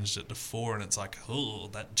changed it to 4, and it's like, oh,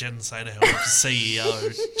 that Jen Saderhill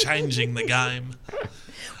CEO changing the game.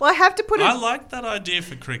 Well, I have to put it. I like that idea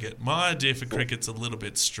for cricket. My idea for cricket's a little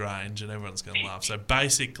bit strange, and everyone's going to laugh. So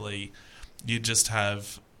basically, you just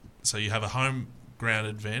have... So you have a home ground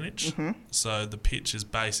advantage. So the pitch is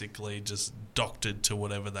basically just doctored to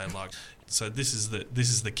whatever they like. So this is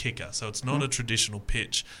the kicker. So it's not a traditional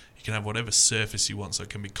pitch. You can have whatever surface you want. So it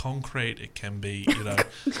can be concrete. It can be,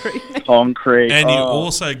 Concrete. and you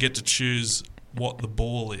also get to choose what the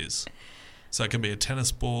ball is. So it can be a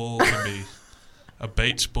tennis ball. It can be a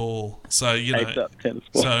beach ball. So Taped up tennis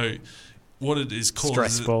ball. So what it is called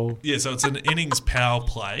Stress ball. Yeah. So it's an innings power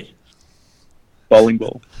play. Bowling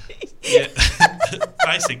ball. Yeah,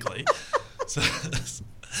 basically.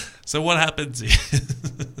 So what happens is...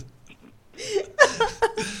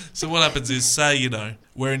 So what happens is, say,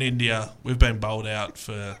 we're in India, we've been bowled out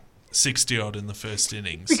for 60-odd in the first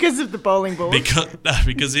innings. Because of the bowling ball.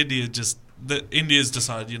 Because India's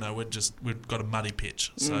decided, we've got a muddy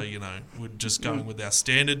pitch. So, we're just going with our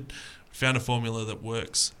standard, found a formula that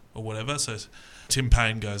works or whatever. So Tim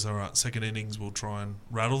Payne goes, all right, second innings, we'll try and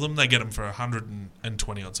rattle them. They get them for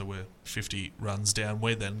 120 odd, so we're 50 runs down.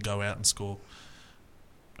 We then go out and score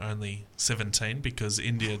only 17 because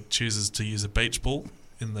India chooses to use a beach ball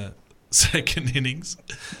in the second innings.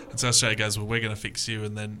 And so Australia goes, well, we're going to fix you.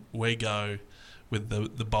 And then we go with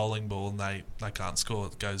the bowling ball and they can't score.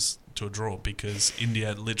 It goes to a draw because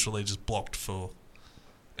India literally just blocked for...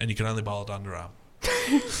 And you can only bowl it underarm.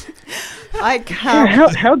 I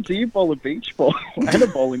can't. How do you bowl a beach ball and a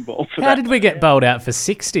bowling ball for How that? did we get bowled out for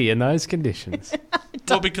 60 in those conditions?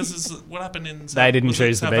 Well, because it's what happened in They didn't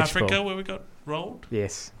choose the South beach Africa ball. where we got rolled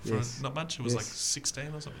Yes. for Yes. not much. It was Yes. like 16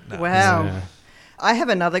 or something. No. Wow. Yeah. I have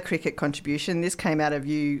another cricket contribution. This came out of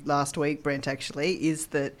you last week, Brent, actually, is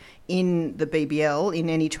that in the BBL, in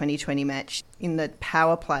any 2020 match, in the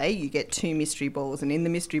power play, you get 2 mystery balls. And in the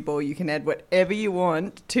mystery ball, you can add whatever you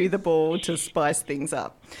want to the ball to spice things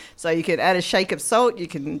up. So you can add a shake of salt, you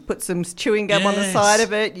can put some chewing gum on the Yes. side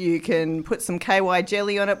of it, you can put some KY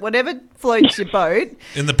jelly on it, whatever floats your boat.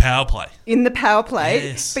 In the power play. In the power play,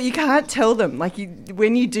 Yes. but you can't tell them. Like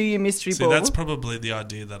when you do your mystery See, ball, that's probably the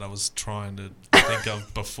idea that I was trying to think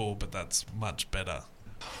of before, but that's much better.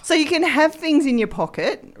 so you can have things in your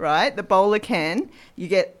pocket, right? The bowler can. You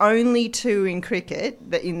get only 2 in cricket.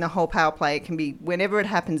 That in the whole power play, it can be whenever it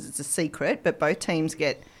happens. It's a secret, but both teams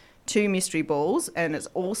get 2 mystery balls, and it's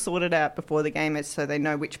all sorted out before the game, is so they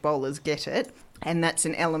know which bowlers get it, and that's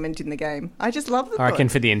an element in the game. I just love the I reckon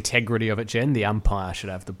thought. for the integrity of it, Jen, the umpire should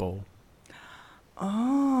have the ball.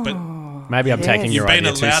 But Maybe I'm Yes. taking your you've been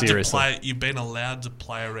idea too allowed to seriously. play. You've been allowed to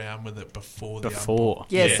play around with it before.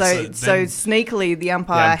 Yeah, Yeah, so then- sneakily the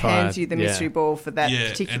umpire umpire, hands you the yeah. mystery ball for that and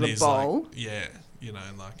particular he's bowl. like,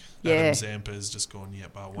 like Yeah. Adam Zampa's just gone.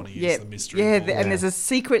 Yep, I want to use Yeah, the mystery yeah, ball. and there's a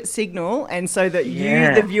secret signal, and so that Yeah.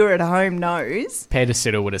 you, the viewer at home, knows. Peter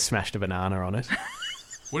Siddle would have smashed a banana on it.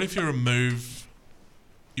 What if you remove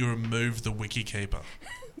the wiki keeper?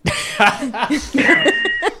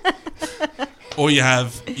 Or you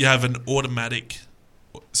have an automatic.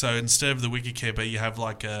 So instead of the wiki keeper, you have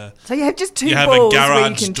like a So you have just 2 you have a balls where you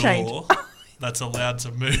garage can change. door that's allowed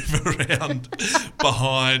to move around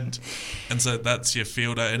behind, and so that's your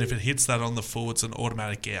fielder. And if it hits that on the full, it's an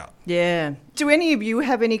automatic out. Yeah. Do any of you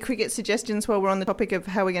have any cricket suggestions while we're on the topic of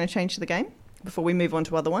how we're going to change the game before we move on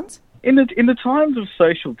to other ones? In the times of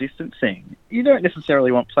social distancing, you don't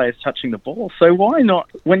necessarily want players touching the ball. So why not,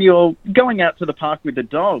 when you're going out to the park with the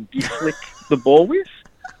dog, you flick the ball with?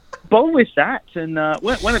 Bowl with that, and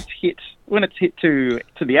when it's hit to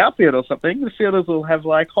the outfield or something, the fielders will have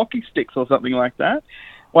like hockey sticks or something like that.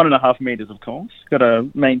 1.5 meters, of course. Got to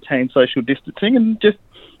maintain social distancing and just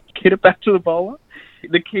hit it back to the bowler.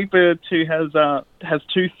 The keeper too has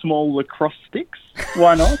 2 small lacrosse sticks.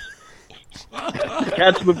 Why not? To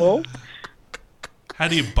catch the ball. How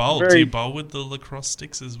do you bowl? Do you bowl with the lacrosse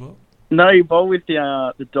sticks as well? No, you bowl with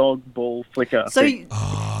the dog ball flicker. So, thing.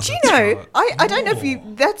 do you know, I don't know if you,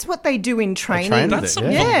 that's what they do in training. train with That's it,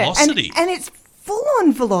 some yeah. velocity. And it's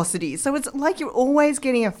full-on velocity. So it's like you're always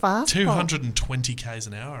getting a fast 220 k's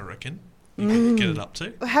an hour, I reckon. You can get it up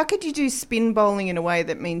to. bowl. How could you do spin bowling in a way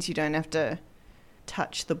that means you don't have to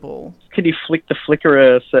touch the ball? Can you flick the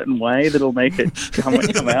flicker a certain way that'll make it come out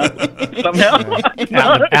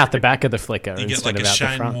somehow? Out the back of the flicker You get instead like a of out the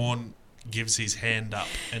Shane front. Warne gives his hand up,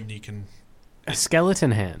 and you can. A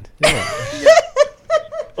skeleton hand. Yeah.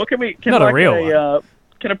 Or can Not a real one.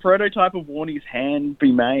 Can a prototype of Warnie's hand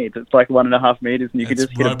be made? It's like 1.5 meters, and you can It's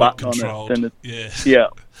just hit a robot button controlled. on it. Yeah. Yeah.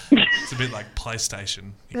 It's a bit like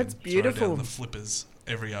PlayStation. You That's can beautiful. Throw down the flippers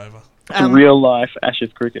every over. Real life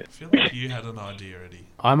Ashes cricket. I feel like you had an idea, Eddie.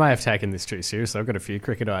 I may have taken this too seriously. I've got a few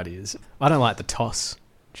cricket ideas. I don't like the toss.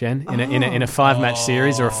 Jen, in a 5-match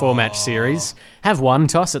series or a 4-match series. Have one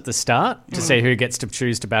toss at the start to see who gets to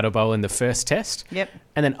choose to battle bowl in the first test. Yep.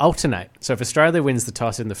 And then alternate. So if Australia wins the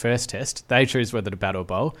toss in the first test, they choose whether to battle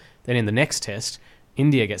bowl. Then in the next test,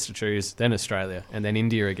 India gets to choose, then Australia, and then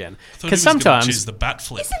India again. Because sometimes choose the bat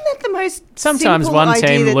flip. Isn't that the most sometimes simple one idea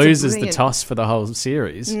team that's loses the brilliant? toss for the whole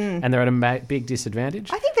series, and they're at a big disadvantage.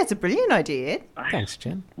 I think that's a brilliant idea. Thanks,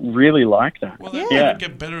 Jen. Really like that. Well, they Yeah. would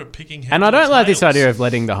get better at picking heads And I don't like this tails. idea of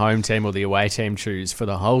letting the home team or the away team choose for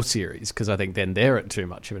the whole series, because I think then they're at too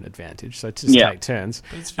much of an advantage. So just Yeah. take turns.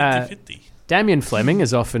 But it's 50-50. Damien Fleming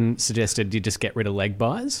has often suggested you just get rid of leg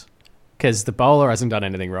buys, because the bowler hasn't done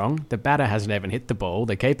anything wrong. The batter hasn't even hit the ball.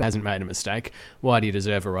 The keeper hasn't made a mistake. Why do you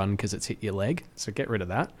deserve a run because it's hit your leg? So get rid of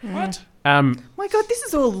that. What? My God, this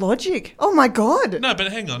is all logic. Oh my God. No,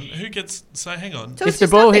 but hang on. Who gets... So hang on. So If it's the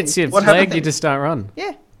just ball nothing. hits your What leg, happened you then? just don't run.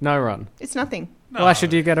 Yeah, No run. it's nothing. No. Why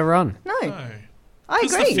should you get a run? No, No. I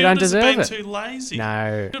 'Cause the agree. You don't fielders have deserve been it. too lazy.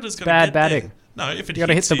 No. Fielder's gotta Bad get batting. there. No, if it You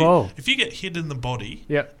gotta hits hit the ball. If you get hit in the body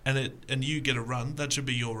Yep. and you get a run, that should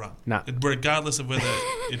be your run. No. Regardless of whether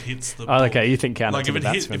it hits the Oh, ball. okay. You think counter Like to if the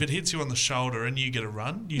it, batsman. if it hits you on the shoulder and you get a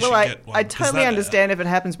run, you Well, should I get one. 'cause totally that- understand if it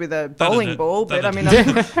happens with a that'd bowling hurt- ball, but I that'd mean,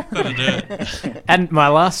 That'd hurt. And my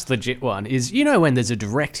last legit one is, when there's a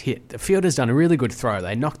direct hit, the fielder's done a really good throw.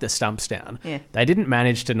 They knocked the stumps down. Yeah. They didn't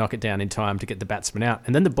manage to knock it down in time to get the batsman out.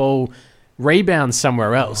 And then the ball rebounds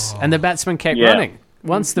somewhere else, and the batsman kept Yeah. running.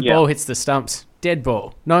 Once the Yeah. ball hits the stumps, dead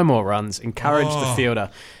ball. No more runs. Encourage the Oh. fielder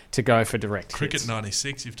to go for direct Cricket hits.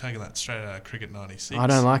 96, you've taken that straight out of Cricket 96. I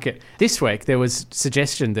don't like it. This week, there was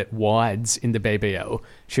suggestion that wides in the BBL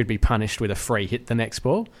should be punished with a free hit the next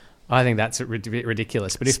ball. I think that's a bit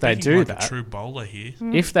ridiculous. But if they Speaking do like that, a true bowler here.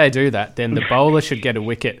 if they do that, then the bowler should get a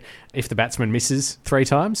wicket if the batsman misses 3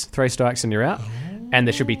 times, 3 strikes and you're out, and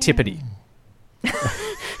there should be tippity.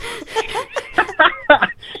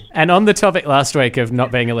 And on the topic last week of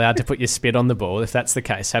not being allowed to put your spit on the ball, if that's the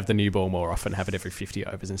case, have the new ball more often. Have it every 50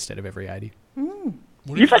 overs instead of every 80.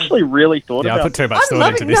 What You've if actually really thought Yeah, I about put too much I'm thought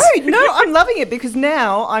loving. into this. No, I'm loving it because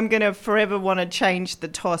now I'm going to forever want to change the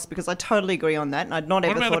toss because I totally agree on that, and I'd not What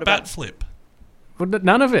ever about thought a bat about. flip? Well,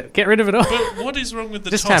 none of it. Get rid of it all. But what is wrong with the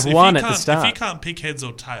Just toss? have If one you at the can't- start. If you can't pick heads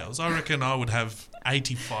or tails, I reckon I would have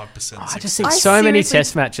 85% I just success. think I so many seriously-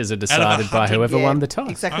 test matches are decided by 100, whoever yeah, won the toss.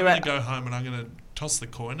 exactly I'm right. going to go home and I'm going to toss the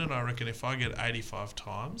coin, and I reckon if I get 85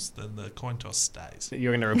 times, then the coin toss stays.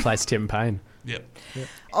 You're going to replace Tim Payne. Yep.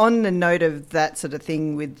 On the note of that sort of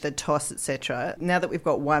thing with the toss, etc., now that we've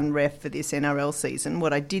got one ref for this NRL season,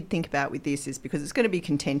 what I did think about with this is because it's going to be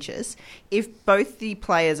contentious, if both the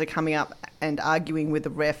players are coming up and arguing with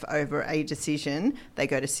the ref over a decision, they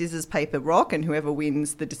go to scissors, paper, rock, and whoever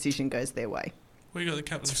wins, the decision goes their way. Well, you got the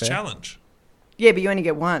captain's fair. challenge. Yeah, but you only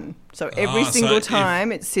get one. So every so single if-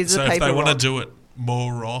 time it's scissors, So paper, if they rock. want to do it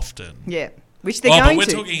more often. Yeah, which they're But going we're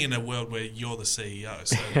to. talking in a world where you're the CEO.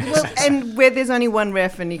 So Well, and where there's only one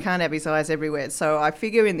ref and he can't have his eyes everywhere. So I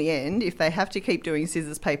figure in the end, if they have to keep doing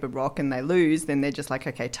scissors, paper, rock and they lose, then they're just like,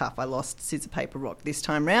 okay, tough, I lost scissors, paper, rock this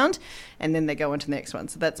time round. And then they go on to the next one.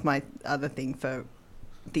 So that's my other thing for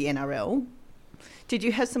the NRL. Did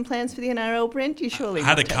you have some plans for the NRL, Brent? You surely I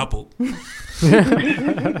had a must have. couple.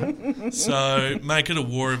 So make it a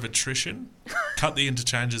war of attrition. Cut the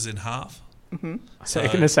interchanges in half. So you're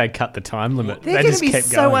going to say cut the time limit. They're They going just to be keep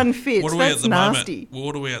so going. unfit. What are we That's at the nasty. moment?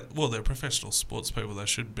 What are we at? Well, they're professional sports people. They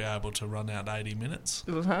should be able to run out 80 minutes.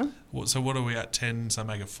 Uh-huh. So what are we at? 10. So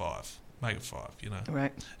make it 5. Make it 5. You know,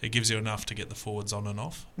 Right. it gives you enough to get the forwards on and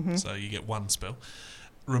off. Mm-hmm. So you get one spell.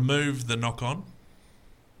 Remove the knock on.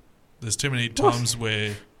 There's too many times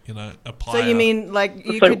where a So player. you mean like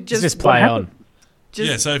you So could Just just, play what on.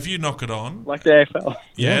 yeah? So if you knock it on, like the AFL.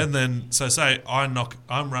 yeah, Yeah. and then so say I'm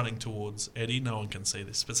running towards Eddie. No one can see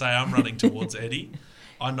this, but say I'm running towards Eddie.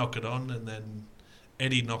 I knock it on, and then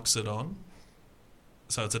Eddie knocks it on.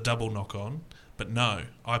 So it's a double knock on. But no,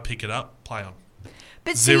 I pick it up, play on.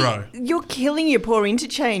 but see, 0. you're killing your poor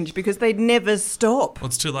interchange because they'd never stop. Well,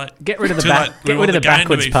 it's too late. Get rid of the Too late. We get rid want of the the game to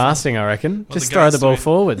backwards be- passing, I reckon. the Just throw games the to ball be-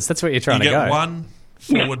 forwards. That's what you're trying You to get go. one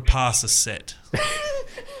forward pass a set.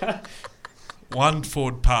 One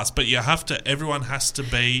forward pass, but you have to. Everyone has to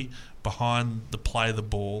be behind the play the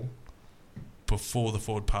ball before the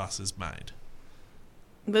forward pass is made.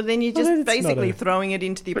 But then you're Well, just then it's not basically a- throwing it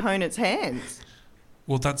into the opponent's hands.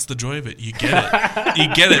 Well, that's the joy of it. You get it.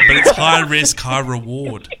 You get it, but it's high risk, high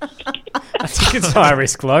reward. I think it's high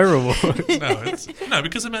risk, low reward. No,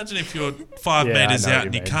 because imagine if you're 5 Yeah, I metres know what out you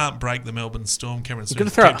and you mean. can't break the Melbourne Storm. Cameron You've Smith got to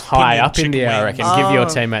throw it keeps putting high in up in the chicken air, I wings. reckon. Give your Oh.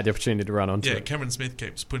 teammate the opportunity to run onto Yeah, it. Cameron Smith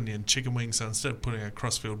keeps putting in chicken wings, so instead of putting a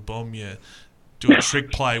crossfield bomb, you do a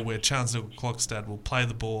trick play where Charles Clockstad will play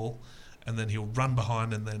the ball and then he'll run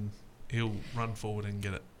behind, and then he'll run forward and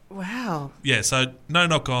get it. Wow. Yeah, so no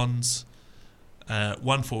knock-ons,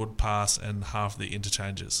 one forward pass, and half the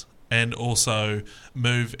interchanges. And also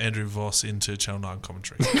move Andrew Voss into Channel 9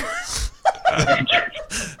 commentary.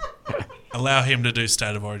 Allow him to do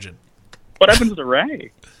State of Origin. What happened to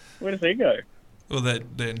Ray? Where does he go? Well,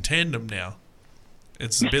 they're in tandem now.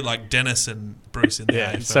 It's a bit like Dennis and Bruce in the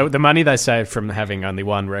AFL. So the money they saved from having only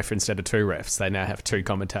one ref instead of two refs, they now have two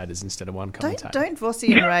commentators instead of one commentator. Don't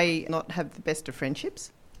Vossi and Ray not have the best of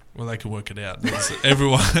friendships? Well, they can work it out.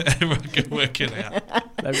 Everyone can work it out.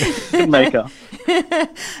 Good maker.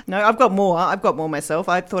 No, I've got more. I've got more myself.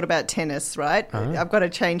 I thought about tennis, right? I've got a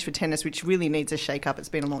change for tennis, which really needs a shake-up. It's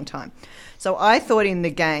been a long time. So I thought in the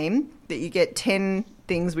game that you get 10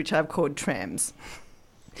 things which I've called trams.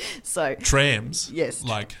 So Trams? Yes.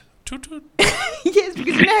 Like, toot toot. Yes,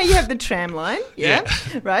 because you know how you have the tram line, yeah?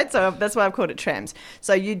 Right? So that's why I've called it trams.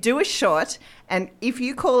 So you do a shot, and if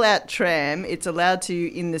you call out tram, it's allowed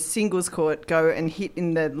to, in the singles court, go and hit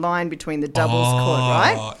in the line between the doubles court,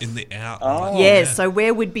 right? In the out. Oh. Yes, so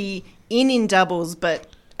where would be in doubles, but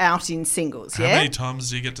out in singles, How yeah? many times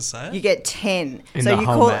do you get to say it? You get 10. In so the you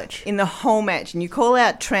whole call match. in the whole match, and you call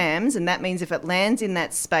out trams, and that means if it lands in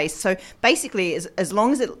that space. So basically, as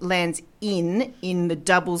long as it lands in the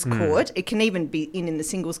doubles court, it can even be in the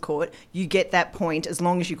singles court. You get that point as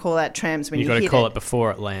long as you call out trams when you You've got hit to call it. it before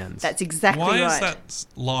it lands. That's exactly Why right. is that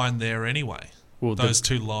line there anyway? Well, Those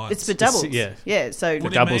two lines. It's for doubles. yeah. So What the do you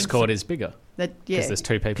doubles mean court for- is bigger. yeah, there's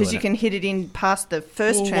two people because in you it. can hit it in past the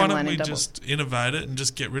first Well, tram why line don't in we doubles. just innovate it and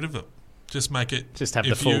just get rid of it? Just make it... Just have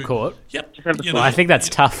the if full you- court. Yep. Just have the You full- Well, I think that's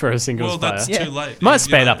tough for a singles Well, player. that's Yeah. too late. Might You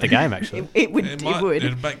speed know, up the game, actually. It would. It It would.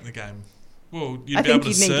 It'd make the game... Well, you'd I be able think to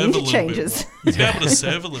you'd need serve a little interchanges. bit. You'd be able to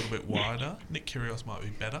serve a little bit wider. Nick Kyrgios might be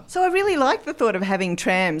better. So I really like the thought of having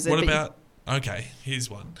trams. What but you- about... Okay, here's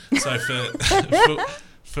one. So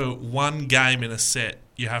for one game in a set,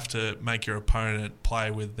 you have to make your opponent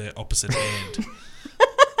play with their opposite hand.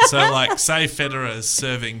 So, like, say Federer is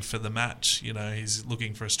serving for the match, you know, he's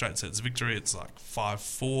looking for a straight sets victory. It's like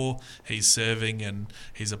 5-4. He's serving, and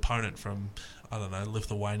his opponent from, I don't know,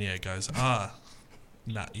 Lithuania goes, nah,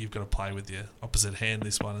 you've got to play with your opposite hand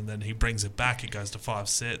this one. And then he brings it back. It goes to 5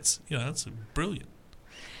 sets. You know, that's brilliant.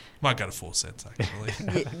 Might go to 4 sets,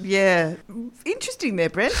 actually. Yeah. Interesting there,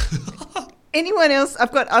 Brent. Anyone else?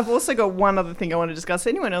 I've also got one other thing I want to discuss.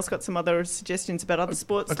 Anyone else got some other suggestions about other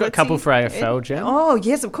sports? I've got a couple for AFL, Jen. Oh,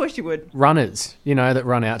 yes, of course you would. Runners, that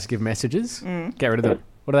run out to give messages. Get rid of them.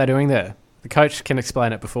 What are they doing there? The coach can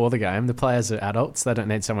explain it before the game. The players are adults. They don't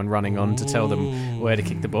need someone running on to tell them where to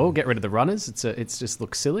kick the ball. Get rid of the runners. It's just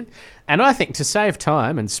looks silly. And I think to save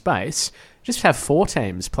time and space, just have 4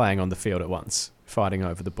 teams playing on the field at once, fighting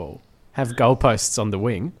over the ball. Have goalposts on the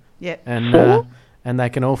wing, Yeah. and they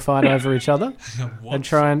can all fight over each other What? and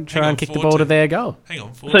try and Hang on, kick the 4 ball to teams. their goal. Hang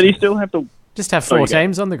on, 4 So do you teams. still have to... Just have Sorry, 4 go.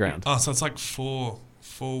 teams on the ground. Oh, so it's like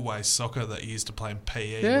four-way soccer that you used to play in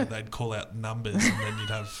PE, Yeah. where they'd call out numbers and then you'd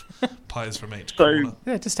have players from each So- corner.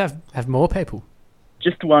 Yeah, just have more people.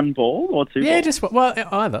 Just one ball or 2 Yeah, balls?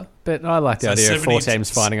 either. But I like the So idea of 4 70 teams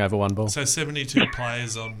fighting over one ball. So 72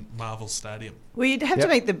 players on Marvel Stadium. Well, you'd have Yep. to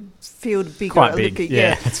make the field bigger. Quite a big. little-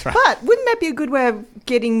 Yeah, that's right. But wouldn't that be a good way of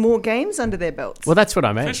getting more games under their belts? Well, that's what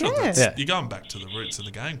I mean. For sure, Yeah. that's, you're going back to the roots of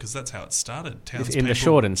the game because that's how it started. In the Townspeople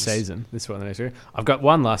shortened just- season, this one next year. I've got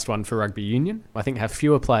one last one for rugby union. I think have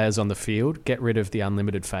fewer players on the field, get rid of the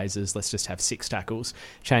unlimited phases. Let's just have 6 tackles,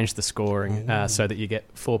 change the scoring so that you get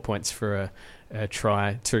 4 points for a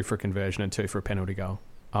try, 2 for a conversion, and 2 for a penalty goal.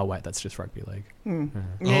 Oh wait, that's just rugby league.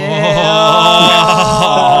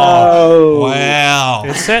 Oh, wow.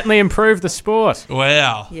 It certainly improved the sport.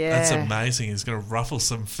 Wow. Yeah. That's amazing. He's going to ruffle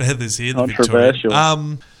some feathers here, the Victorian.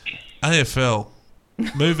 Controversial. AFL,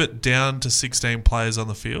 move it down to 16 players on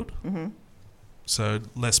the field. So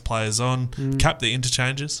less players on. Cap the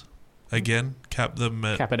interchanges. Again, cap them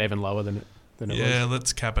at... Cap it even lower than it yeah, was.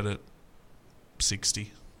 let's cap it at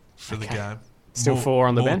 60 for the Okay. game. Still 4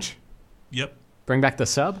 on the bench. Yep. Bring back the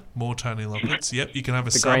sub. More Tony Locketts. Yep, you can have a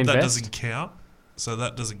The sub. green That vest. doesn't count. So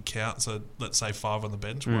that doesn't count. So let's say 5 on the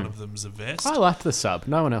bench. One of them's a vest. I liked the sub.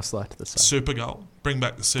 No one else liked the sub. Super goal. Bring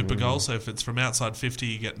back the super goal. So if it's from outside 50,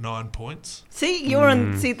 you get 9 points. See, you're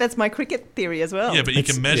on. See, that's my cricket theory as well. Yeah, but you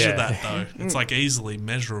It's- can measure yeah. that though. It's like easily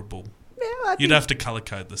measurable. Yeah, I You'd think- have to colour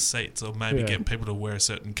code the seats, or maybe Yeah. get people to wear a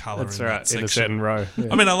certain colour That's in right, that in section. a certain row. Yeah.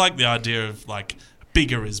 I mean, I like the idea of like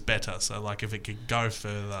bigger is better. So like if it could go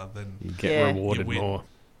further, then you get Yeah. rewarded You win. more.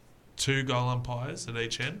 2 goal umpires at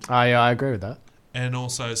each end, I agree with that. and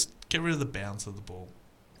also get rid of the bounce of the ball.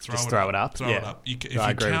 Just throw it up. Throw Yeah. it up. If I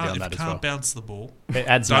you agree with you on can't, that as can't well. bounce the ball, It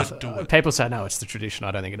adds Don't nothing. do it. People say, no, it's the tradition.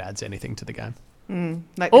 I don't think it adds anything to the game.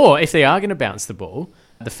 Like Or if they are going to bounce the ball,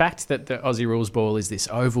 the fact that the Aussie rules ball is this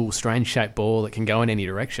oval, strange-shaped ball that can go in any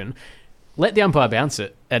direction, let the umpire bounce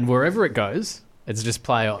it, and wherever it goes, it's just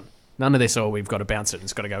play on. None of this, we've got to bounce it, and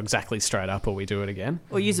it's got to go exactly straight up, or we do it again.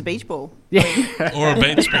 or use a beach ball. Yeah, or a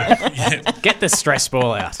beach ball. Yeah. get the stress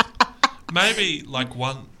ball out. Maybe like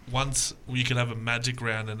once you could have a magic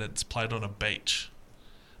round and it's played on a beach.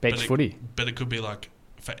 Beach footy. But it could be like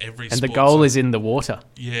for every And sport. the goal is in the water.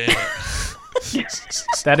 Yeah.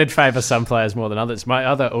 That'd favour some players more than others.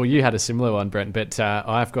 You had a similar one, Brent, but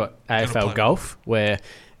I've got play AFL golf where,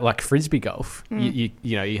 like frisbee golf,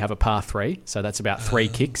 you have a par 3, so that's about 3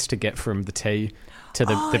 kicks to get from the tee to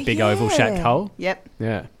the big oval shaped hole. Yep.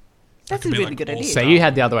 Yeah. That's a could be really like good all idea. So you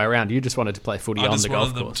had the other way around. You just wanted to play footy I on just the golf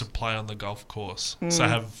wanted them course. to play on the golf course. So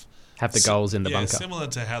have Have the goals in the yeah, bunker. similar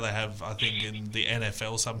to how they have, I think, in the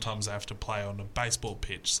NFL, sometimes they have to play on a baseball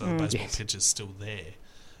pitch, so the baseball Yes. pitch is still there.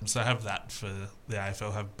 So have that for the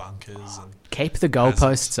AFL, have bunkers and Keep the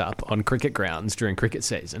goalposts up on cricket grounds during cricket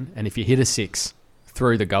season, and if you hit a 6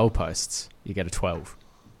 through the goalposts, you get a 12.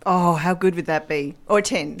 Oh, how good would that be? Or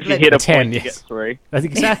 10. If you hit a 10, point, you yes. get 3. That's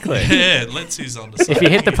exactly. yeah, let's use on the If side. you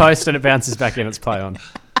hit the post and it bounces back in, it's play on.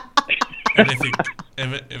 And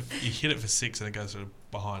if you hit it for 6 and it goes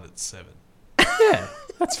behind, it's 7. Yeah,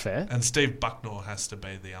 that's fair. And Steve Bucknor has to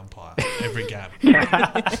be the umpire every game.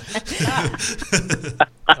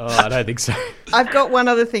 Oh, I don't think so. I've got one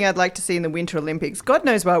other thing I'd like to see in the Winter Olympics. God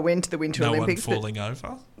knows why I went to the Winter No one Olympics. but- falling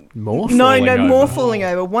over. More No, falling no, over. more falling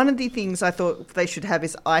over. One of the things I thought they should have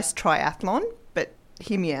is ice triathlon, but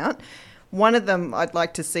hear me out. One of them I'd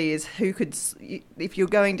like to see is who could, if you're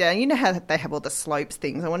going down, you know how they have all the slopes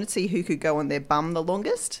things. I want to see who could go on their bum the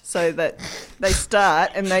longest, so that they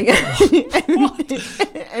start and they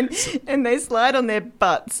and they slide on their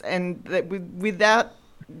butts, and that without,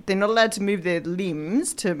 they're not allowed to move their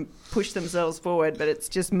limbs to push themselves forward, but it's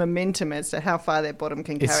just momentum as to how far their bottom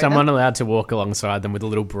can carry Is someone them. allowed to walk alongside them with a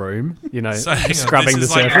little broom, So hang on, scrubbing the this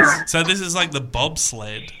is like- surface? so this is like the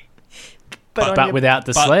bobsled. on But your- without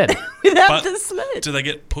the but- sled. without but the sled. Do they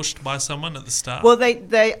get pushed by someone at the start? Well,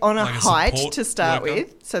 they on a Like a height support to start worker?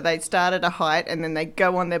 with. So they start at a height and then they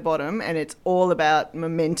go on their bottom, and it's all about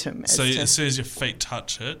momentum. so as to- as soon as your feet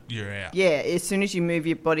touch it, you're out. yeah, as soon as you move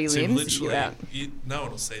your body So limbs, literally, you're out. no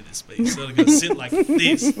one will see this, but you sort of got to sit like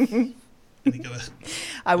this. And you got to.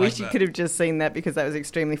 I wish like you that. could have just seen that, because that was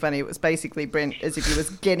extremely funny. It was basically Brent as if he was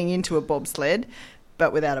getting into a bobsled,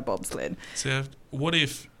 but without a bobsled. So what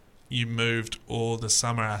if you moved all the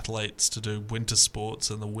summer athletes to do winter sports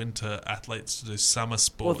and the winter athletes to do summer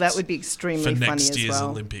sports? Well, that would be extremely for funny next as year's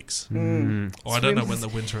well. Olympics. Mm. Or I don't know Swim- when the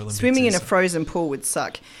Winter Olympics Swimming in is. a frozen pool would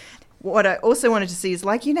suck. What I also wanted to see is,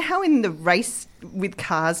 like, you know how in the race with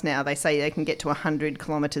cars now they say they can get to 100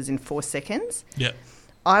 kilometres in 4 seconds? Yeah.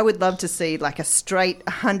 I would love to see like a straight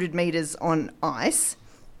 100 metres on ice,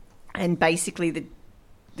 and basically the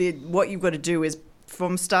what you've got to do is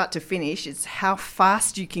from start to finish, it's how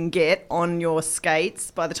fast you can get on your skates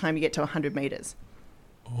by the time you get to 100 metres.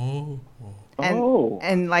 Oh.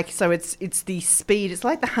 And like, so it's the speed. It's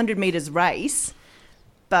like the 100 metres race,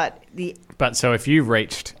 but But so if you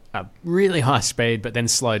reached a really high speed but then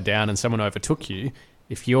slowed down and someone overtook you,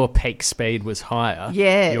 if your peak speed was higher,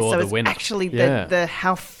 yeah, you're so the it's winner. actually Yeah. the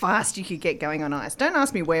how fast you could get going on ice. Don't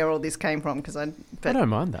ask me where all this came from, because I but don't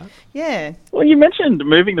mind that. yeah. Well, you mentioned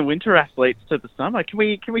moving the winter athletes to the summer. Can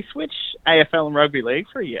we switch AFL and rugby league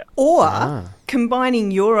for a year? Or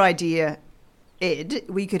combining your idea, Ed,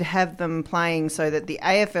 we could have them playing so that the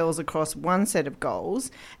AFL's across one set of goals,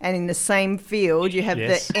 and in the same field you have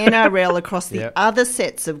Yes. the NRL across the Yep. other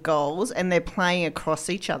sets of goals, and they're playing across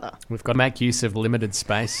each other. We've got to make use of limited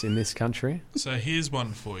space in this country. So here's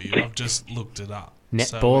one for you. I've just looked it up.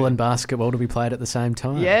 Netball So and basketball to be played at the same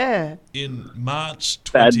time. Yeah. in March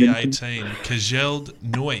Badminton. 2018, Kjeld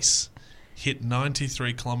Nuis hit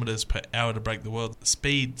 93 kilometres per hour to break the world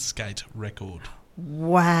speed skate record.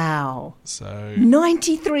 Wow. So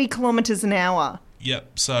 93 kilometres an hour.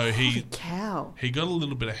 yep. So Holy cow. he got a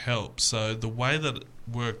little bit of help. So the way that it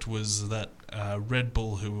worked was that Red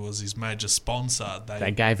Bull, who was his major sponsor,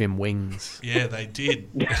 They gave him wings. yeah, they did.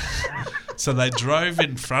 So they drove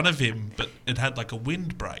in front of him, but it had like a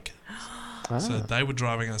windbreak. So they were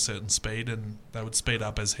driving at a certain speed, and they would speed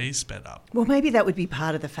up as he sped up. Well, maybe that would be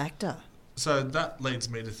part of the factor. So that leads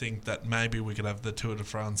me to think that maybe we could have the Tour de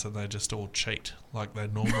France and they just all cheat like they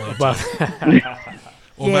normally do. Well,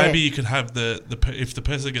 Or Yeah. maybe you could have if the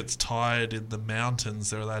person gets tired in the mountains,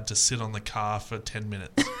 they're allowed to sit on the car for 10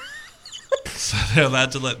 minutes. So they're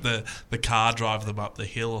allowed to let the car drive them up the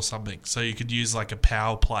hill or something. So you could use like a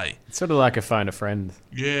power play. It's sort of like a phone a friend.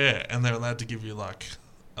 Yeah, and they're allowed to give you like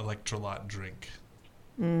electrolyte drink.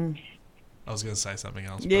 I was going to say something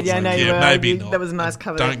else. but I was Yeah, like, no, you were. maybe not. That was a nice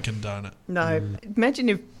cover. Don't condone it. No, imagine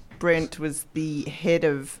if Brent was the head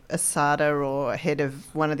of ASADA or head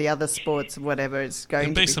of one of the other sports, whatever it's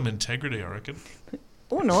going There'd to be be. some integrity, I reckon.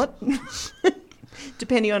 Or not,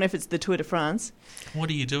 depending on if it's the Tour de France. What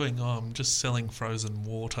are you doing? Oh, I'm just selling frozen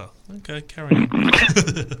water. Okay, carry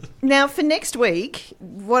on. Now, for next week,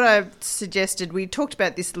 what I've suggested, we talked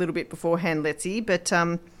about this a little bit beforehand, Letzi, but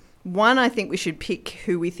one, I think we should pick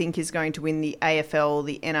who we think is going to win the AFL,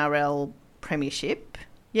 the NRL Premiership.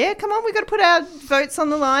 Yeah, come on, we've got to put our votes on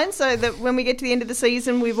the line so that when we get to the end of the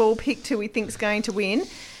season, we've all picked who we think's going to win.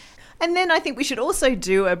 And then I think we should also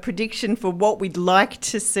do a prediction for what we'd like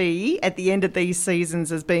to see at the end of these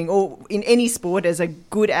seasons as being, or in any sport, as a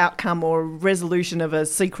good outcome or resolution of a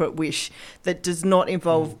secret wish that does not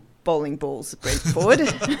involve bowling balls, Brentford.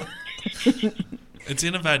 It's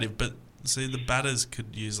innovative, but see, the batters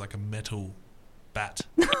could use like a metal bat.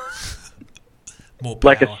 More power.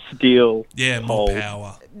 Like a steel. Yeah, more pole.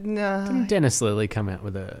 power. No. Didn't Dennis Lilly come out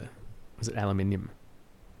with was it aluminium?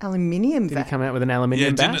 Aluminium Did bat. he come out with an Yeah,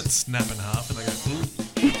 aluminium didn't bat? it snap in half and they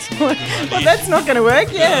go, ooh. Well, that's not going to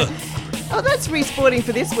work, yeah. Oh, that's Resporting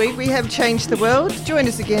for this week. We have changed the world. Join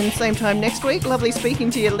us again same time next week. Lovely speaking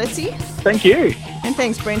to you, Letzi. Thank you. And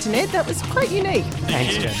thanks, Brent and Ed. That was quite unique.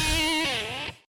 Thanks, Jen.